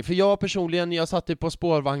någonting. För jag satt på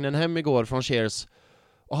spårvagnen hem igår från Cheers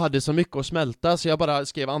och hade så mycket att smälta, så jag bara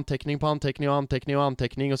skrev anteckning på anteckning och anteckning och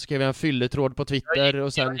anteckning, och så skrev jag en fylletråd på Twitter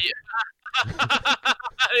och sen...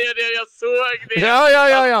 jag såg det! Ja.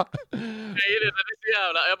 Det är så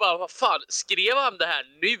jävla... Jag bara, vad fan, skrev han det här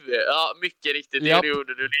nu? Ja, mycket riktigt, det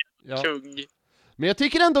gjorde du, din kung. Men jag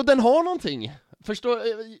tycker ändå den har någonting. Förstår...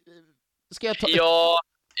 Ska jag ta...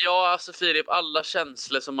 Ja, alltså Filip, alla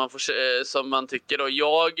känslor som man tycker då.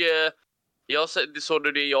 Såg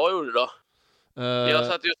du det jag gjorde då? Jag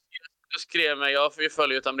satt ju och skrev mig, jag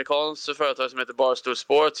följer ett amerikanskt företag som heter Barstool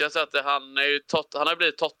Sports. Jag sa att han har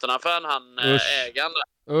blivit Tottenham-fan, han ägande.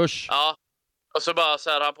 Usch. Ja. Och så bara så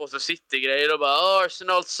här, han på sig City-grejer och bara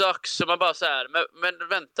Arsenal sucks. Så man bara så här, men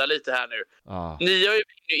vänta lite här nu. Ni har ju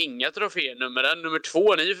inga troféer nummer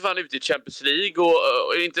 2. Ni är för fan ute i Champions League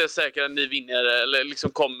och är inte säkra att ni vinner eller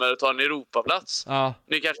liksom kommer att ta en Europaplats.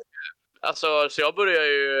 Ni kanske, alltså, så jag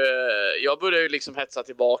börjar ju liksom hetsa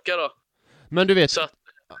tillbaka då. Men du vet... Så att,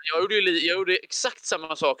 jag gjorde exakt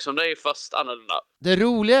samma sak som dig, fast annorlunda. Det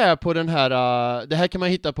roliga är på den här, det här kan man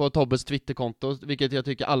hitta på Tobbes Twitterkonto, vilket jag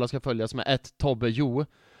tycker alla ska följa, som är @tobbejo.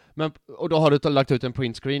 Men, och då har du lagt ut en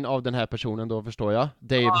printscreen av den här personen då, förstår jag.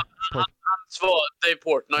 Dave Dave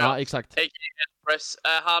Portnoy. Ja, exakt.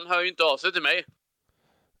 Han hör ju inte av sig till mig.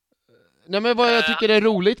 Nej, men vad jag tycker är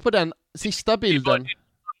roligt på den sista bilden...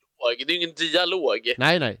 Det är ju ingen dialog.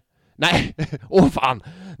 Nej. Fan!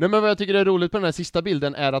 Nej, men vad jag tycker är roligt på den här sista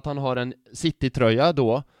bilden är att han har en City-tröja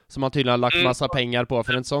då, som han tydligen har lagt massa pengar på,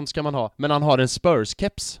 för en sån ska man ha. Men han har en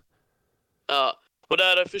Spurs-keps. Ja, och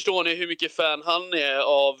där förstår ni hur mycket fan han är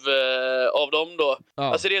av dem då. Ja.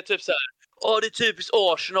 Alltså det är typ så här, det är typiskt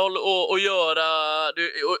Arsenal att göra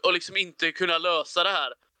och liksom inte kunna lösa det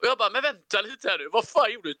här. Och jag bara, men vänta lite här nu, vad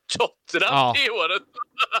fan gjorde Tottenham i året?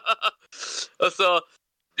 Alltså,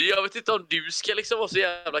 jag vet inte om du ska liksom vara så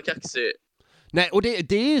jävla kaxig. Nej, och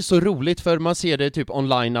det är så roligt, för man ser det typ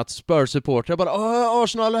online att Spurs-supportrar bara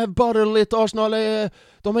Arsenal är borgerligt, Arsenal är...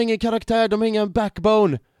 De har ingen karaktär, de har ingen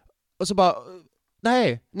backbone. Och så bara,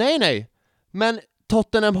 nej. Men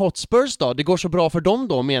Tottenham Hotspurs då? Det går så bra för dem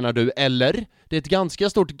då, menar du? Eller? Det är ett ganska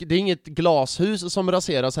stort... Det är inget glashus som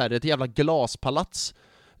raseras här, det är ett jävla glaspalats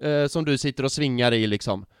som du sitter och svingar i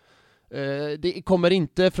liksom. Det kommer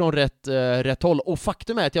inte från rätt håll. Och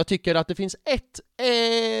faktum är att jag tycker att det finns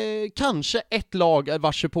kanske ett lag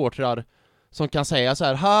vars supportrar som kan säga så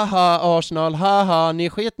här: haha Arsenal, haha, ni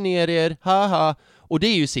sket ner er, haha. Och det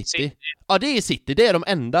är ju City. Ja, det är City, det är de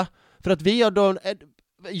enda. För att vi har då...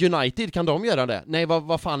 United, kan de göra det? Nej,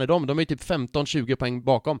 vad fan är de? De är typ 15-20 poäng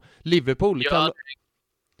bakom. Liverpool kan...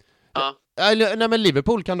 Nej, men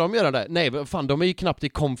Liverpool, kan de göra det? Nej, fan, de är ju knappt i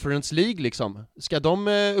Conference League liksom. Ska de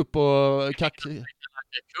upp och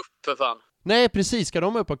för fan. Nej, precis, ska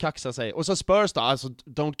de upp och kaxa sig? Och så Spurs då, alltså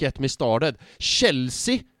don't get me started.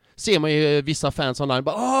 Chelsea ser man ju vissa fans online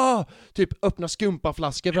bara typ öppna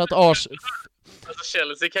skumpaflaskor för att Alltså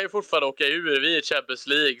Chelsea kan ju fortfarande åka ur vid Champions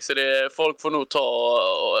League, så folk får nog ta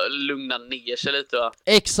och lugna ner sig lite, va?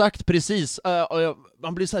 Exakt, precis.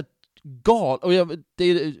 Man blir så här gal, och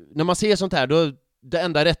när man ser sånt här då, det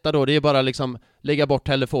enda rätta då, det är bara liksom lägga bort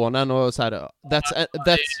telefonen och så här, that's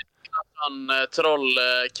en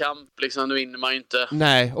trollkamp liksom, nu vinner man ju inte.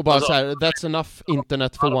 Nej, och bara så här, that's enough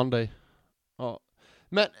internet for one day. Ja.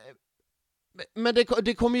 Men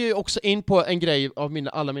det kommer ju också in på en grej av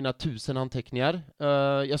alla mina 1000 anteckningar.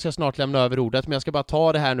 Jag ska snart lämna över ordet, men jag ska bara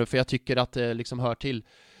ta det här nu, för jag tycker att det liksom hör till.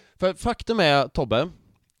 För faktum är, Tobbe,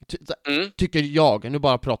 tycker jag, nu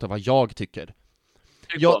bara pratar vad jag tycker.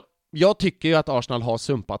 Jag tycker ju att Arsenal har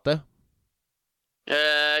sumpat det.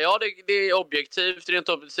 Ja, det är objektivt. Rent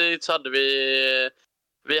objektivt så hade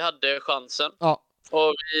vi hade chansen. Ja.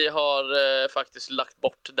 Och vi har faktiskt lagt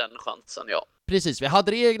bort den chansen, ja. Precis, vi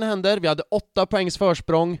hade det i egna händer. Vi hade 8 poängs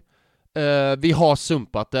försprång. Vi har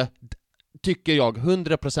sumpat det. Tycker jag,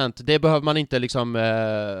 100%. Det behöver man inte liksom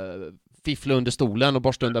fiffla under stolen och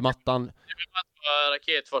borsta under mattan. Det behöver man inte vara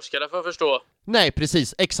raketforskare för att förstå. Nej,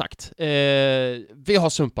 precis, exakt. Vi har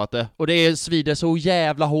sumpat det. Och det svider så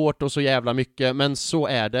jävla hårt och så jävla mycket. Men så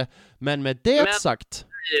är det. Men med det sagt...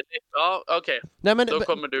 Ja, okej. Då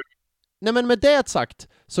kommer du... Nej, men med det sagt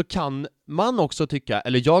så kan man också tycka,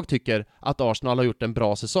 eller jag tycker, att Arsenal har gjort en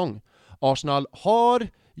bra säsong. Arsenal har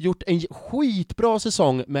gjort en skitbra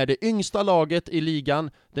säsong med det yngsta laget i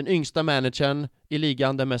ligan, den yngsta managern i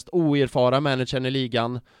ligan, den mest oerfarna managern i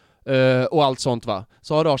ligan och allt sånt, va.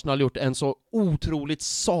 Så har Arsenal gjort en så otroligt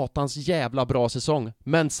satans jävla bra säsong.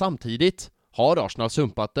 Men samtidigt har Arsenal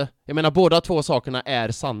sumpat det? Jag menar, båda två sakerna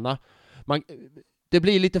är sanna. Det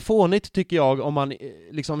blir lite fånigt tycker jag om man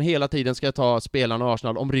liksom hela tiden ska ta spelarna och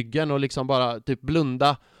Arsenal om ryggen och liksom bara typ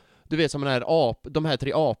blunda. Du vet som de här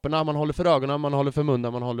 3 aporna, man håller för ögonen, man håller för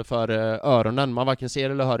munnen, man håller för öronen, man varken ser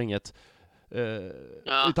eller hör inget.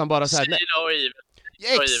 Utan bara så här.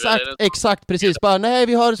 Exakt, precis. Bara, nej,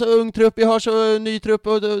 vi har så ung trupp, vi har så ny trupp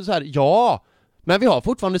och så här. Ja, men vi har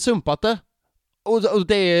fortfarande sumpat det. Och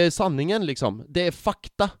det är sanningen liksom. Det är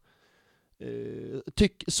fakta.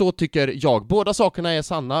 Så tycker jag. Båda sakerna är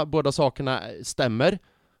sanna, båda sakerna stämmer.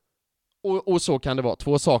 Och så kan det vara.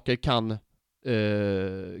 Två saker kan...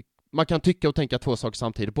 man kan tycka och tänka 2 saker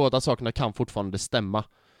samtidigt. Båda sakerna kan fortfarande stämma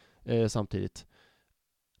samtidigt.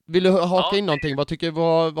 Vill du haka in någonting?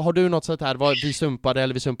 Vad har du något sätt här? Vi sumpade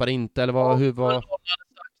eller vi sumpade inte? Eller vad?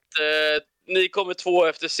 Ni kommer 2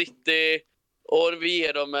 efter City och vi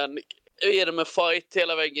ger dem en fight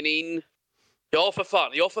hela vägen in. Ja för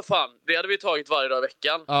fan. Det hade vi tagit varje dag i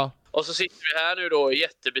veckan. Ja. Och så sitter vi här nu då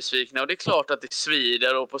jättebesvikna. Och det är klart att det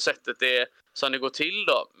svider och på sättet det som det går till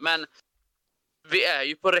då. Men vi är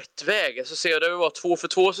ju på rätt väg. Så ser jag det var 2 för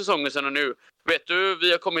 2 säsonger sedan och nu. Vet du,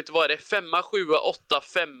 vi har kommit till vad är det? 5, 7, 8,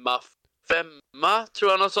 5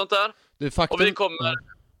 tror jag något sånt där. Och vi kommer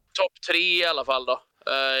topp 3 i alla fall då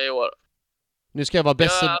i år. Nu ska jag vara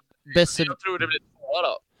jag tror det blir 2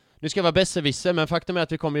 då. Nu ska jag vara besserwisser, men faktum är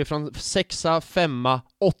att vi kommer ju från 6, 5,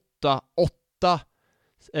 8,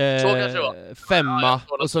 5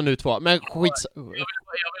 och så nu 2. Men skits... Jag vill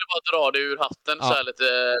bara dra det ur hatten så här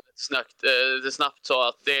lite snabbt så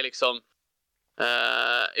att det är liksom...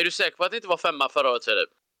 är du säker på att det inte var 5 förra året, säger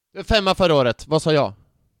du? 5 förra året, vad sa jag?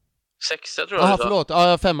 6 tror jag. Ja, förlåt.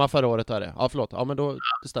 Ja, 5 förra året är det. Ja, förlåt. Ja, men då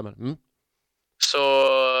det stämmer. Mm. Så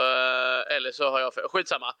eller så har jag fel.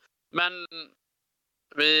 Skitsamma. Men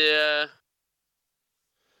vi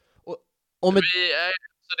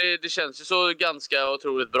det känns ju så ganska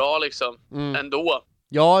otroligt bra liksom ändå.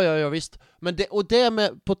 Ja, visst. Men det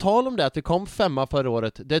med, på tal om det att vi kom 5 förra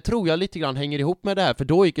året, det tror jag lite grann hänger ihop med det här, för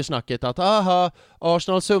då gick ju snacket att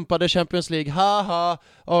Arsenal sumpade Champions League,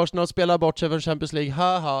 Arsenal spelar bort sig från Champions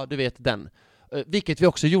League, du vet den. Vilket vi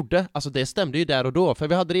också gjorde, alltså det stämde ju där och då, för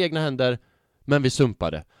vi hade det i egna händer, men vi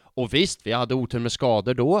sumpade. Och visst, vi hade otur med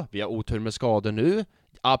skador då, vi har otur med skador nu,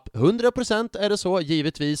 100% är det så,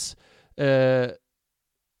 givetvis.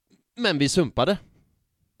 Men vi sumpade.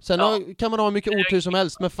 Sen kan man ha mycket otur som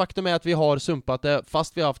helst, men faktum är att vi har sumpat det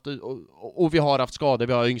fast vi har haft och vi har haft skador,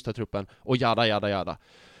 vi har yngsta truppen och jada.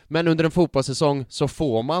 Men under en fotbollssäsong så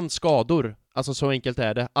får man skador. Alltså så enkelt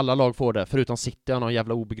är det. Alla lag får det, förutom City av någon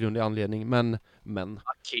jävla obegrundlig anledning. Men.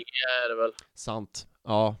 Okej, är det väl. Sant.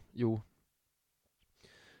 Ja, jo.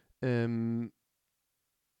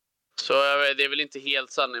 Så det är väl inte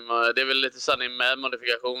helt sanning, det är väl lite sanning med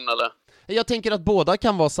modifikation, eller? Jag tänker att båda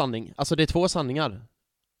kan vara sanning. Alltså det är 2 sanningar.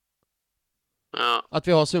 Ja. Att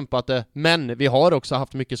vi har sumpat det, men vi har också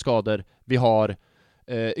haft mycket skador. Vi har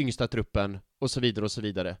yngsta truppen och så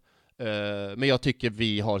vidare. Men jag tycker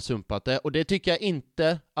vi har sumpat det. Och det tycker jag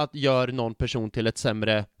inte att gör någon person till ett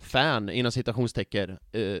sämre fan inom citationstecken.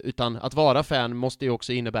 Utan att vara fan måste ju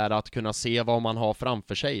också innebära att kunna se vad man har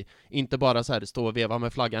framför sig. Inte bara så här stå och veva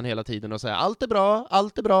med flaggan hela tiden och säga allt är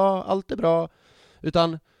bra.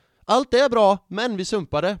 Utan allt är bra, men vi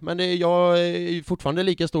sumpade. Men jag är fortfarande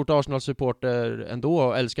lika stort Arsenal-supporter ändå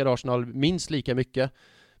och älskar Arsenal minst lika mycket.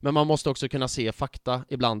 Men man måste också kunna se fakta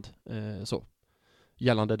ibland så.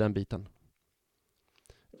 Gällande den biten.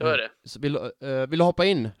 Det var det. Så vill du hoppa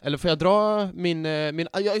in? Eller får jag dra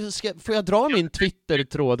får jag dra min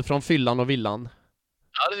Twitter-tråd från fyllan och villan?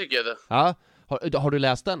 Ja, det tycker jag det. Ja. Har du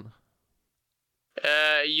läst den?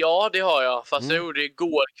 Ja, det har jag. Fast jag gjorde det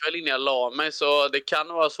igår kväll innan jag la mig. Så det kan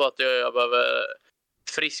vara så att jag behöver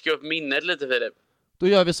friska upp minnet lite, Filip. Då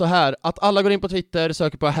gör vi så här, att alla går in på Twitter,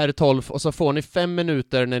 söker på Peter Tolf och så får ni 5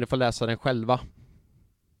 minuter när ni får läsa den själva.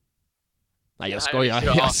 Nej, jag skojar.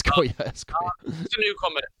 Ja, så nu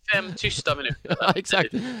kommer det 5 tysta minuter. Ja,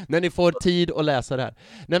 exakt. När ni får tid att läsa det här.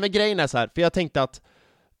 Nej, men grejen är så här, för jag tänkte att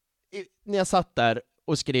när jag satt där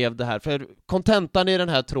och skrev det här, för kontentan i den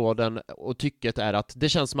här tråden och tycket är att det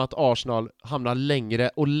känns som att Arsenal hamnar längre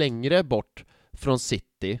och längre bort från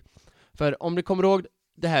City. För om ni kommer ihåg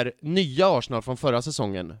det här nya Arsenal från förra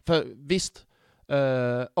säsongen, för visst,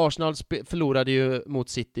 Arsenal förlorade ju mot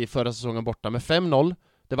City förra säsongen borta med 5-0.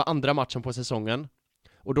 Det var andra matchen på säsongen.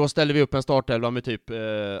 Och då ställde vi upp en startelva med typ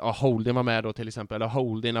Holding var med då till exempel,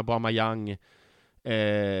 Holding, Aubameyang,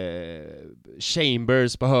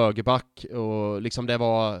 Chambers på högerback, och liksom det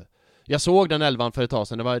var, jag såg den 11 för ett tag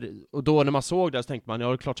sedan, och då när man såg det så tänkte man, ja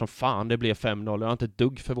det är klart som fan det blev 5-0, jag är inte ett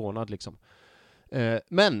dugg förvånad liksom.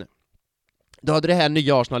 Men då hade det här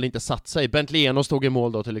nya Arsenal inte satt sig. Bentley stod i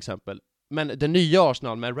mål då till exempel. Men det nya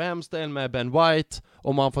Arsenal med Ramsdale, med Ben White,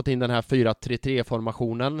 om man fått in den här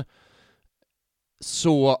 4-3-3-formationen,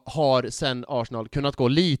 så har sen Arsenal kunnat gå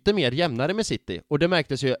lite mer jämnare med City. Och det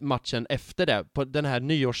märktes ju matchen efter det, på den här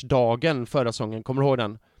nyårsdagen förra säsongen, kommer du ihåg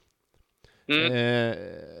den?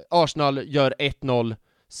 Arsenal gör 1-0,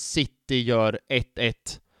 City gör 1-1.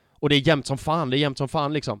 Och det är jämnt som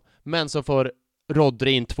fan liksom. Men så får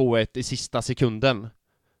Rodri in 2-1 i sista sekunden.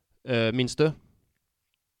 Minns du?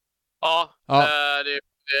 Ja.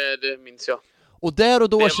 Det minns jag. Och där och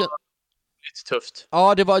då... Det var lite tufft.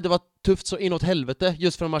 Ja, det var tufft så inåt helvete.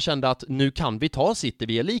 Just för att man kände att nu kan vi ta City.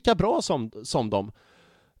 Vi är lika bra som dem.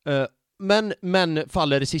 Men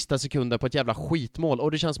faller i sista sekunden på ett jävla skitmål.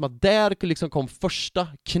 Och det känns som att där liksom kom första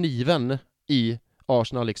kniven i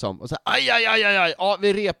Arsenal liksom. Och så aj. Ja,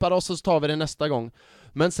 vi repar oss och så tar vi det nästa gång.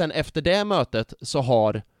 Men sen efter det mötet så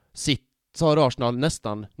har Arsenal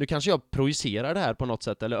nästan, nu kanske jag projicerar det här på något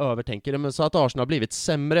sätt eller övertänker det, men så att Arsenal har blivit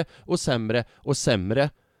sämre och sämre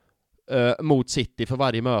mot City för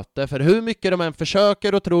varje möte. För hur mycket de än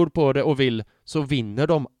försöker och tror på det och vill, så vinner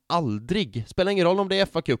de aldrig. Spelar ingen roll om det är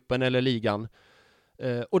FA-cupen eller ligan.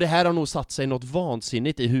 Och det här har nog satt sig något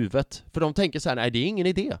vansinnigt i huvudet. För de tänker så här: nej, det är ingen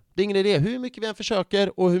idé. Det är ingen idé. Hur mycket vi än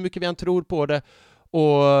försöker och hur mycket vi än tror på det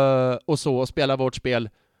och så spelar vårt spel,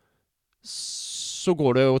 så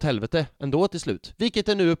går det åt helvete ändå till slut. Vilket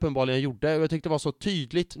det nu uppenbarligen gjorde. Och jag tyckte det var så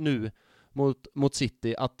tydligt nu mot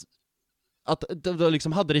City att de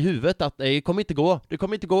liksom hade det i huvudet att det kommer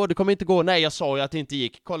inte gå. Nej, jag sa ju att det inte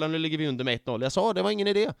gick. Kolla, nu ligger vi under med 1-0. Jag sa, det var ingen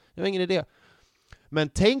idé. Men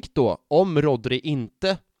tänk då om Rodri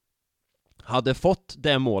inte hade fått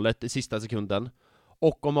det målet i sista sekunden,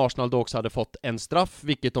 och om Arsenal då också hade fått en straff,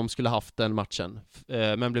 vilket de skulle haft den matchen,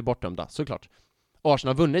 men blev bortdömda, såklart.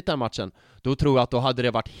 Arsenal vunnit den matchen, då tror jag att då hade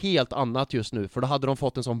det varit helt annat just nu, för då hade de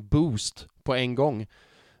fått en sån boost på en gång,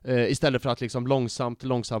 istället för att liksom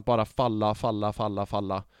långsamt bara falla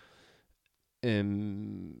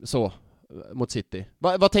så mot City.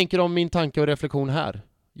 Vad tänker du om min tanke och reflektion här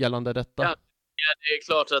gällande detta? Ja, det är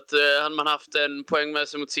klart att hade man haft en poäng med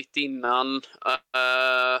sig mot City innan,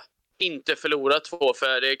 inte förlorat 2,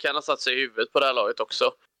 för det kan ha satt sig i huvudet på det här laget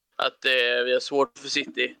också, att vi har svårt för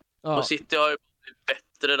City. Ja. Och City har ju blivit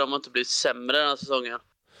bättre, de har inte blivit sämre den här säsongen.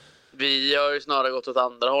 Vi har ju snarare gått åt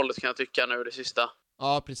andra hållet, kan jag tycka, nu det sista.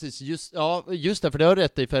 Ja, precis. Just det, för det har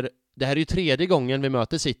rätt i, för det här är ju 3:e gången vi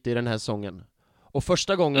möter City den här säsongen. Och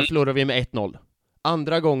första gången förlorar vi med 1-0.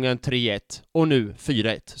 Andra gången 3-1. Och nu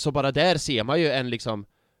 4-1. Så bara där ser man ju en liksom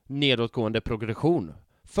nedåtgående progression.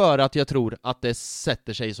 För att jag tror att det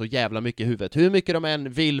sätter sig så jävla mycket i huvudet. Hur mycket de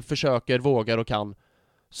än vill, försöker, vågar och kan,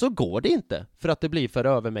 så går det inte. För att det blir för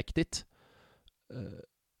övermäktigt.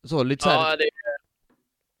 Så lite så här...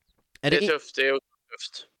 Ja, det är tufft. Det är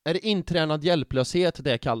tufft. Är det intränad hjälplöshet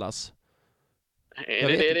det kallas? Är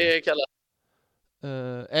det det kallas?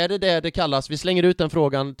 Är det det kallas? Vi slänger ut den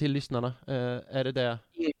frågan till lyssnarna. Är det?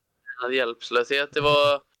 Intränad hjälplöshet, det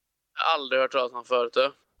var... Jag har aldrig hört talas om förut.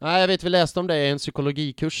 Nej, jag vet, vi läste om det i en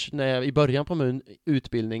psykologikurs i början på min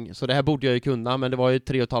utbildning. Så det här borde jag ju kunna, men det var ju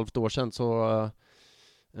 3,5 år sedan, så...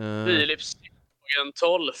 Filip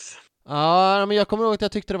Tolf. Ja, men jag kommer ihåg att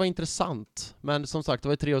jag tyckte det var intressant. Men som sagt, det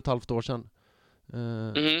var 3,5 år sedan.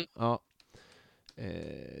 Ja.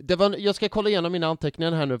 Jag ska kolla igenom mina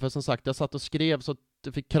anteckningar här nu, för som sagt, jag satt och skrev så att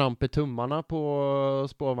jag fick kramp i tummarna på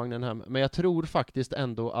spårvagnen här. Men jag tror faktiskt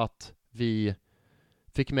ändå att vi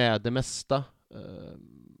fick med det mesta.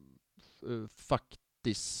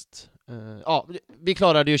 Faktiskt. Ja, vi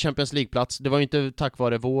klarade ju Champions League-plats. Det var ju inte tack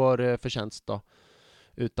vare vår förtjänst då,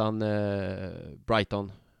 utan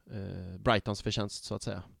Brightons förtjänst, så att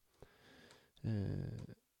säga.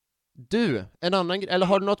 Du, en annan eller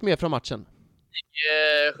har du något mer från matchen?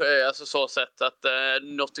 Alltså så sett att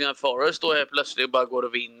Nottingham Forest då helt plötsligt bara går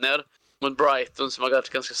och vinner mot Brighton, som har varit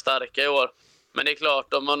ganska starka i år. Men det är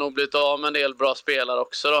klart, de har nog blivit av med en del bra spelare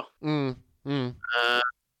också då.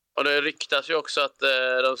 Och det ryktas ju också att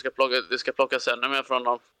det ska plockas ännu mer från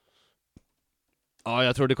dem. Ja,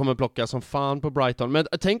 jag tror det kommer plocka som fan på Brighton. Men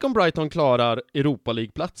tänk om Brighton klarar Europa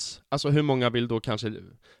League-plats. Alltså hur många vill då kanske...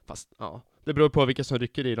 Fast ja, det beror på vilka som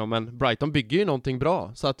rycker i dem. Men Brighton bygger ju någonting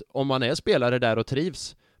bra. Så att om man är spelare där och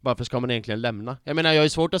trivs, varför ska man egentligen lämna? Jag menar, jag är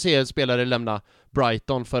svårt att se spelare lämna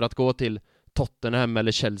Brighton för att gå till Tottenham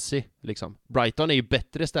eller Chelsea liksom. Brighton är ju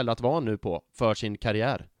bättre ställe att vara nu på för sin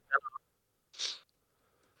karriär.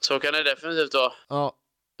 Så kan det definitivt vara.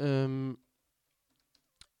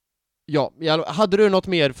 Ja, ja, hade du något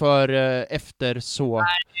mer för efter så? Nej,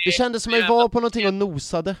 det kändes som att jag var på någonting och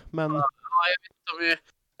nosade, men... Ja, jag vet inte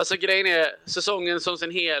om Alltså grejen är, säsongen som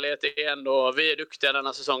sin helhet är ändå, vi är duktiga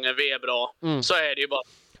denna säsongen, vi är bra. Så är det ju bara.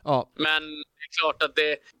 Ja. Men det är klart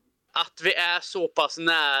att vi är så pass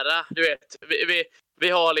nära, du vet. Vi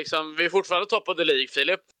har liksom, vi är fortfarande top of the League,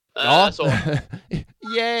 Filip. Ja. Så.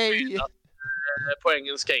 Yay!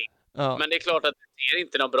 Poängen ska in. Ja. Men det är klart att det ser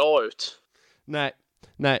inte något bra ut.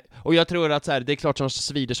 Nej, och jag tror att så här, det är klart som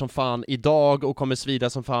svider som fan idag och kommer svida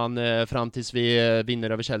som fan fram tills vi vinner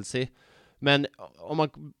över Chelsea. Men om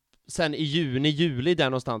man sen i juli där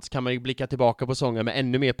någonstans kan man ju blicka tillbaka på säsongen med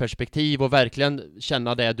ännu mer perspektiv och verkligen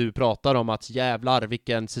känna det du pratar om, att jävlar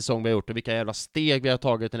vilken säsong vi har gjort och vilka jävla steg vi har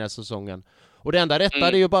tagit den här säsongen. Och det enda rätta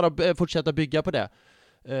är ju bara fortsätta bygga på det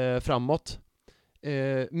framåt.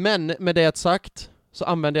 Men med det sagt så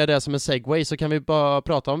använder jag det som en segway, så kan vi bara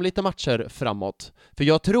prata om lite matcher framåt. För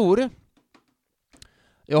jag tror...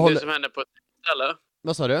 Det som händer på tisdag, eller?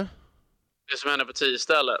 Vad sa du? Det som händer på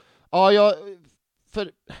tisdag, eller? Ja,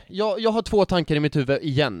 jag har 2 tankar i mitt huvud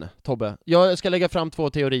igen, Tobbe. Jag ska lägga fram 2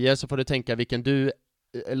 teorier så får du tänka vilken du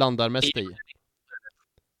landar mest i.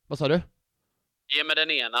 Vad sa du? Ge mig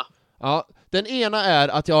den ena. Ja, den ena är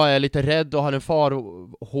att jag är lite rädd och har en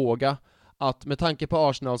farhåga att med tanke på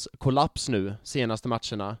Arsenals kollaps nu, senaste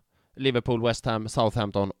matcherna, Liverpool, West Ham,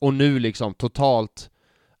 Southampton, och nu liksom totalt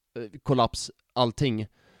kollaps allting,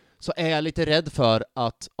 så är jag lite rädd för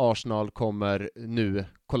att Arsenal kommer nu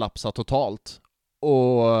kollapsa totalt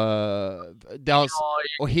och,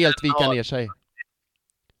 och helt vika ner sig.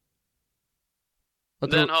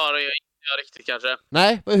 Den har jag inte riktigt kanske.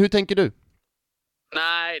 Nej, hur tänker du?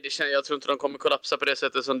 Nej, jag tror inte de kommer kollapsa på det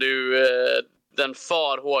sättet som du... Den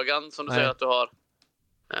farhågan som du säger att du har.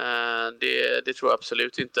 Det tror jag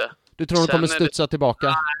absolut inte. Du tror de kommer studsa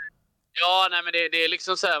tillbaka? Nej, men det är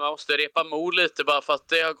liksom så här, man måste repa mod lite. Bara för att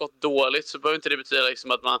det har gått dåligt så behöver inte det betyda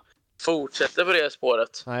liksom att man fortsätter på det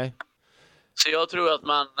spåret. Nej. Så jag tror att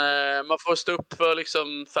man får stå upp för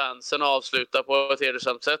liksom fansen och avsluta på ett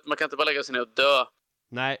hedersamt sätt. Man kan inte bara lägga sig ner och dö.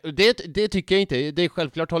 Nej, det tycker jag inte. Det är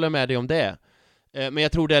självklart, håller jag med dig om det. Men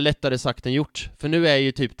jag tror det är lättare sagt än gjort. För nu är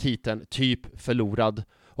ju typ titeln förlorad.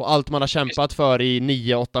 Och allt man har kämpat för i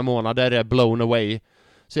 9-8 månader är blown away.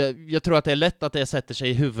 Så jag tror att det är lätt att det sätter sig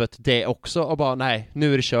i huvudet det också. Och bara, nej,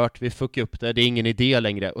 nu är det kört, vi fuckar upp det. Det är ingen idé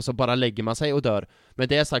längre. Och så bara lägger man sig och dör. Men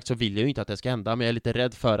det sagt så vill jag ju inte att det ska hända. Men jag är lite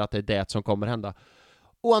rädd för att det är det som kommer hända.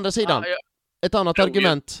 Å andra sidan, ett annat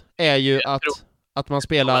argument är ju att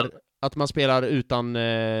man spelar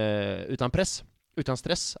utan press. Utan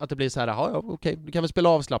stress, att det blir så här, ja, okej, du kan väl spela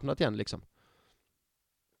avslappnat igen liksom.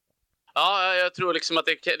 Ja, jag tror liksom att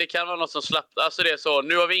det kan vara något som slappnar. Alltså det är så,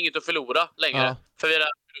 nu har vi inget att förlora längre. För vi har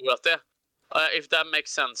förlorat det. If that makes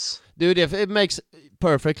sense. Det makes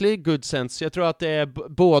perfectly good sense. Jag tror att det är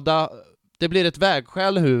båda, det blir ett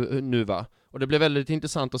vägskäl nu va? Och det blir väldigt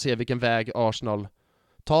intressant att se vilken väg Arsenal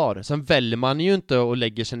tar. Sen väljer man ju inte och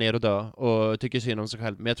lägger sig ner och dö och tycker synd om sig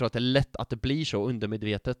själv. Men jag tror att det är lätt att det blir så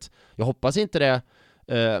undermedvetet. Jag hoppas inte det,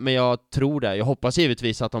 men jag tror det. Jag hoppas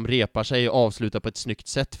givetvis att de repar sig och avslutar på ett snyggt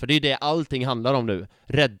sätt. För det är det allting handlar om nu.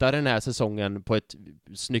 Rädda den här säsongen på ett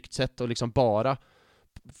snyggt sätt och liksom bara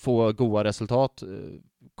få goda resultat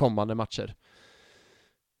kommande matcher.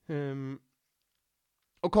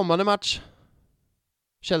 Och kommande match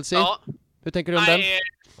Chelsea, hur tänker du om den?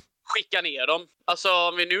 Skicka ner dem. Alltså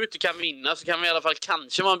om vi nu inte kan vinna så kan vi i alla fall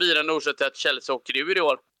kanske vara en bidragande orsak till att Chelsea åker ur i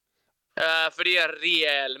år. För det är en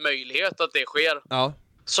rejäl möjlighet att det sker. Ja.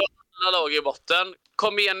 Så alla lag i botten.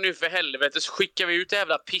 Kom igen nu för helvete, så skickar vi ut det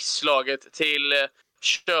jävla pisslaget till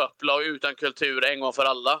köplag utan kultur en gång för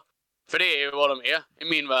alla. För det är ju vad de är i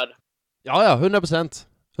min värld. Ja, 100%.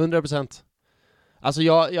 100%. Alltså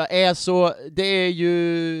jag är så... Det är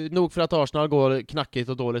ju nog för att Arsenal går knackigt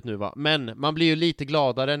och dåligt nu va. Men man blir ju lite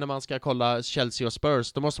gladare när man ska kolla Chelsea och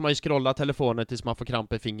Spurs. Då måste man ju scrolla telefonen tills man får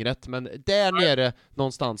kramp i fingret. Men där nere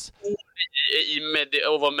någonstans.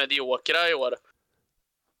 Och vara mediokra i år.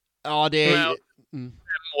 Ja, det är...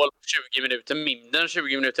 Mål på 20 minuter. Mindre än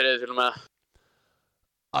 20 minuter är det till och med.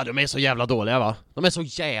 Ja, de är så jävla dåliga va. De är så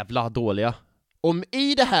jävla dåliga. Om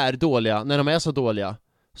i det här dåliga, när de är så dåliga,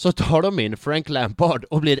 så tar de in Frank Lampard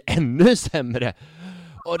och blir ännu sämre.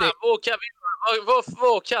 Och det...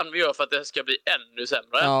 vad kan vi göra för att det ska bli ännu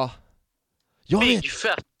sämre? Ja. Big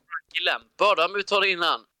fat Frank Lampard, han vill ta in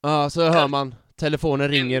han. Ja, så hör man telefonen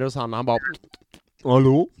ringer hos han bara...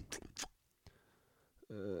 Hallå?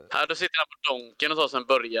 Ja, då sitter han på donken och tar sig en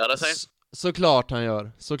burgare. Såklart han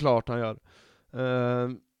gör.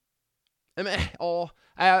 Men, ja...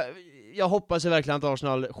 Jag hoppas ju verkligen att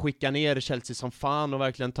Arsenal skickar ner Chelsea som fan och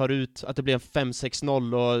verkligen tar ut att det blir en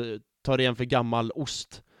 5-6-0 och tar igen för gammal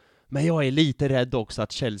ost. Men jag är lite rädd också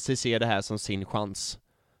att Chelsea ser det här som sin chans.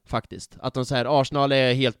 faktiskt. Att de säger Arsenal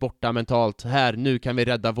är helt borta mentalt. Här, nu kan vi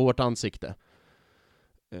rädda vårt ansikte.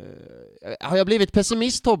 Har jag blivit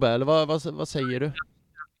pessimist, Tobbe? Eller vad säger du?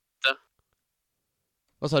 Inte.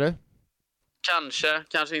 Vad sa du?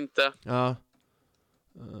 Kanske inte. Ja.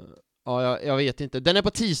 Jag vet inte. Den är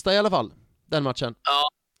på tisdag i alla fall, den matchen. Ja,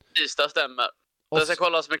 tisdag stämmer. Jag ska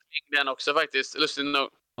kolla med Kling den också faktiskt, lustigt nog.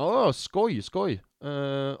 Ja, skoj.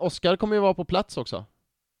 Oskar kommer ju vara på plats också.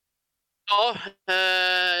 Ja,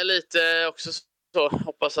 lite också så.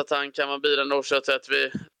 Hoppas att han kan vara bidragande orsak till att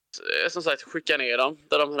vi som sagt skickar ner dem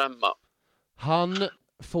där de är hemma. Han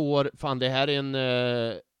får, fan det här är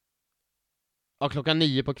en klockan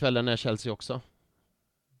 9 på kvällen är Chelsea också.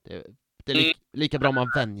 Det är lika bra om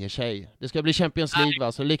man vänjer sig. Det ska bli Champions League,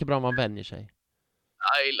 va? Så det är lika bra om man vänjer sig.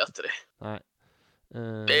 Jag gillar inte det. Nej.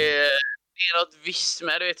 Det är något visst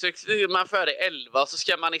med, du vet, man för det 11 så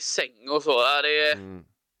ska man i säng och så. Det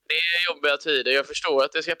är jobbiga tider. Jag förstår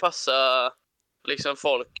att det ska passa liksom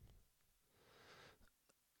folk.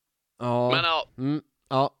 Ja. Men ja.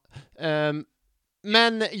 Ja.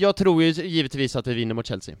 Men jag tror ju givetvis att vi vinner mot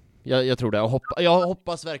Chelsea. Jag tror det. Jag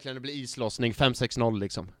hoppas verkligen det blir islossning 5-6-0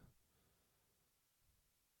 liksom.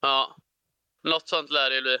 Ja. Något sånt lär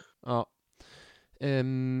det bli. Ja.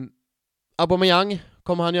 Aubameyang,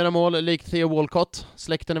 kommer han göra mål likt Theo Walcott?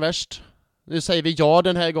 Släkten är värst. Nu säger vi ja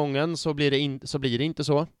den här gången, så blir det inte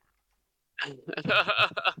så.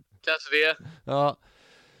 Kanske det. Ja.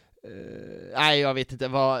 Nej, jag vet inte.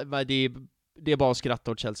 Det är bara att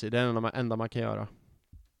skratta åt Chelsea. Det är det enda man kan göra.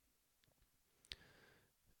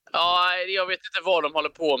 Ja, jag vet inte vad de håller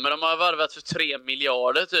på med. De har värvat för 3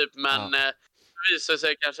 miljarder typ, men det visar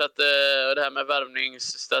sig kanske att det här med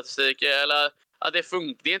värvningsstatistik eller att det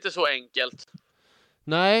funkar, det är inte så enkelt.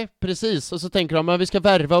 Nej, precis. Och så tänker de att vi ska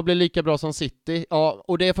värva och bli lika bra som City. Ja,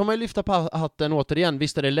 och det får man ju lyfta på hatten återigen.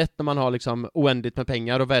 Visst är det lätt när man har liksom oändligt med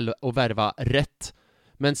pengar och värva rätt.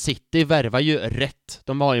 Men City värvar ju rätt.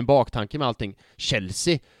 De har ju en baktanke med allting.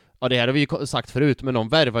 Chelsea, ja det här har vi ju sagt förut, men de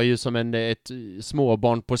värvar ju som ett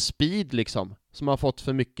småbarn på speed liksom. Som har fått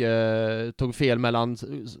för mycket, tog fel mellan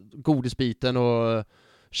godisbiten och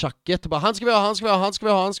tjacket. Han ska vi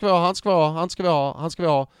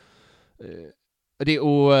ha.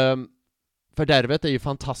 Fördärvet är ju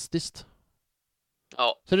fantastiskt.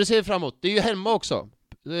 Ja. Så det ser vi fram emot. Det är ju hemma också.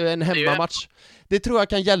 En hemmamatch. Det tror jag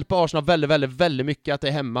kan hjälpa Arsenal väldigt mycket att det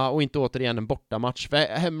är hemma och inte återigen en bortamatch. För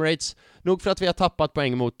Emirates, nog för att vi har tappat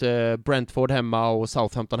poäng mot Brentford hemma och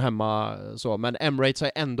Southampton hemma så, men Emirates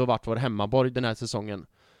har ändå varit vår hemmaborg den här säsongen.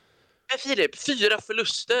 Men Filip, 4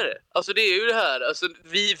 förluster. Alltså det är ju det här. Alltså,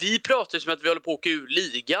 vi pratar ju som att vi håller på att åka ur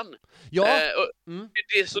ligan. Ja.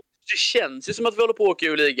 Det känns ju som att vi håller på att åka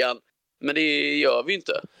ur ligan. Men det gör vi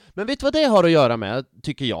inte. Men vet du vad det har att göra med,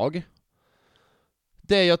 tycker jag?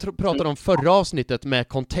 Det jag pratade om förra avsnittet med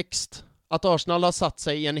kontext. Att Arsenal har satt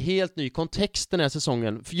sig i en helt ny kontext den här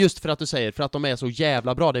säsongen. Just för att du säger, för att de är så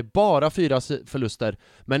jävla bra. Det är bara 4 förluster.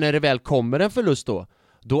 Men när det väl kommer en förlust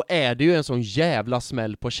då är det ju en sån jävla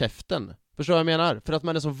smäll på käften. Förstår vad jag menar? För att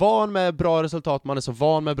man är så van med bra resultat, man är så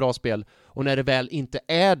van med bra spel. Och när det väl inte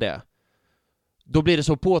är det, då blir det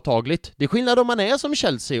så påtagligt. Det är skillnad om man är som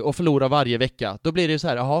Chelsea och förlorar varje vecka. Då blir det ju så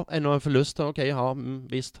här, jaha, en förlust, okej,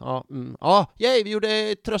 visst, vi gjorde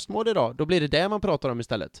ett tröstmål idag. Då blir det man pratar om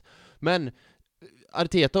istället. Men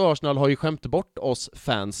Arteta och Arsenal har ju skämt bort oss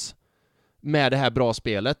fans med det här bra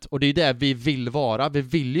spelet. Och det är ju där vi vill vara. Vi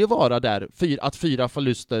vill ju vara där att 4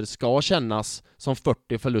 förluster ska kännas som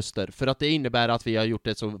 40 förluster. För att det innebär att vi har gjort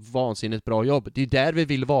ett så vansinnigt bra jobb. Det är där vi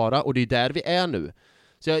vill vara och det är där vi är nu.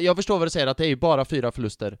 Så jag förstår vad du säger, att det är ju bara 4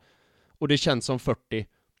 förluster och det känns som 40.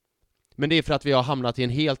 Men det är för att vi har hamnat i en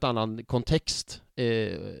helt annan kontext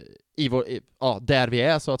där vi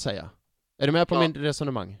är, så att säga. Är du med på min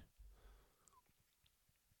resonemang?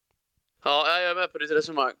 Ja, jag är med på ditt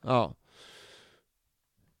resonemang. Ja.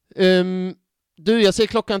 Du, jag ser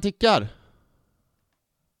klockan tickar.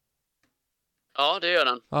 Ja, det gör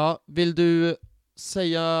den. Ja, vill du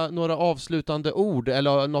säga några avslutande ord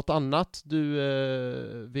eller något annat du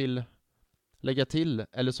vill lägga till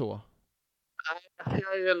eller så?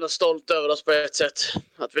 Jag är ju ändå stolt över oss på ett sätt.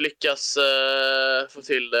 Att vi lyckas få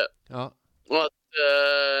till det. Ja. Och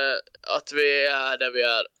att vi är där vi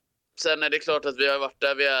är. Sen är det klart att vi har varit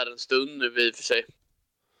där vi är en stund nu i och för sig.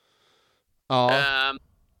 Ja.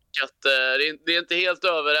 Att det är inte helt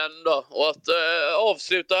över än då. Och att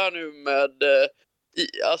avsluta här nu med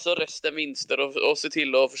alltså resten vinster och se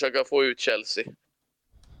till att försöka få ut Chelsea.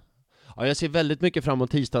 Ja, jag ser väldigt mycket fram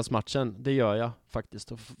emot tisdagsmatchen. Det gör jag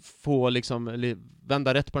faktiskt. Att få liksom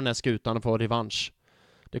vända rätt på den här skutan och få revansch.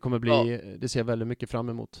 Det kommer bli, det ser jag väldigt mycket fram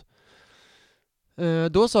emot.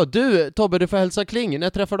 Då sa du, Tobbe, du får hälsa Kling. När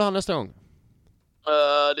träffar du han nästa gång?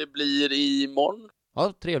 Det blir imorgon.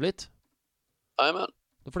 Ja, trevligt. Jajamän.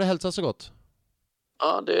 Då får du hälsa så gott.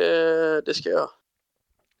 Ja, det ska jag.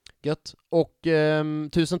 Gött. Och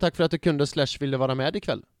tusen tack för att du kunde ville vara med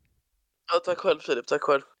ikväll. Ja, tack själv Filip, tack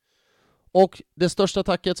själv. Och det största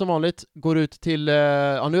tacket som vanligt går ut till,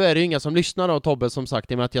 nu är det ju inga som lyssnar då, Tobbe, som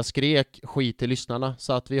sagt, i och med att jag skrek skit till lyssnarna.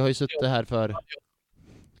 Så att vi har ju suttit här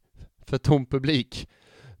för tom publik.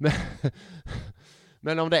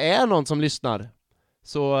 Men om det är någon som lyssnar,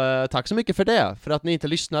 så tack så mycket för det. För att ni inte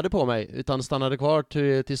lyssnade på mig, utan stannade kvar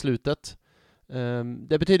till slutet.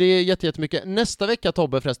 Det betyder jättemycket. Nästa vecka,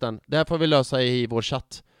 Tobbe, förresten, det här får vi lösa i vår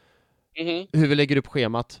chatt. Hur vi lägger upp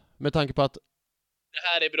schemat. Med tanke på att det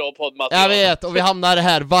här är bra poddmaterial. jag vet, och vi hamnar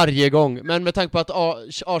här varje gång. Men med tanke på att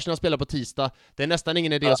Arsenal spelar på tisdag, det är nästan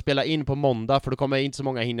ingen idé att spela in på måndag, för då kommer inte så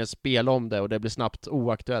många hinna spela om det och det blir snabbt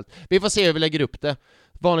oaktuellt. Vi får se hur vi lägger upp det.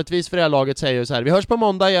 Vanligtvis för det här laget säger jag så här: vi hörs på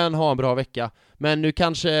måndag igen, ha en bra vecka. Men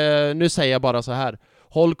nu säger jag bara så här: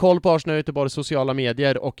 håll koll på Arsenal Göteborgs sociala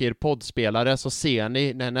medier och er poddspelare, så ser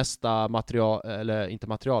ni när nästa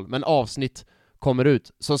avsnitt kommer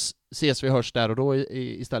ut, så ses vi hörs där och då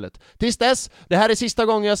istället. Tills dess, det här är sista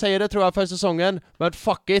gången jag säger det, tror jag, för säsongen, but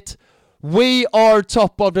fuck it, we are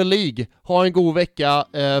top of the League. Ha en god vecka,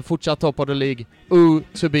 fortsatt top of the League.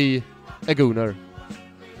 To be a gooner.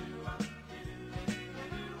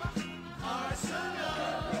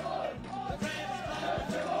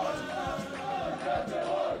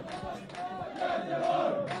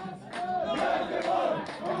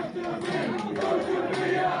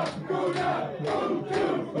 Go,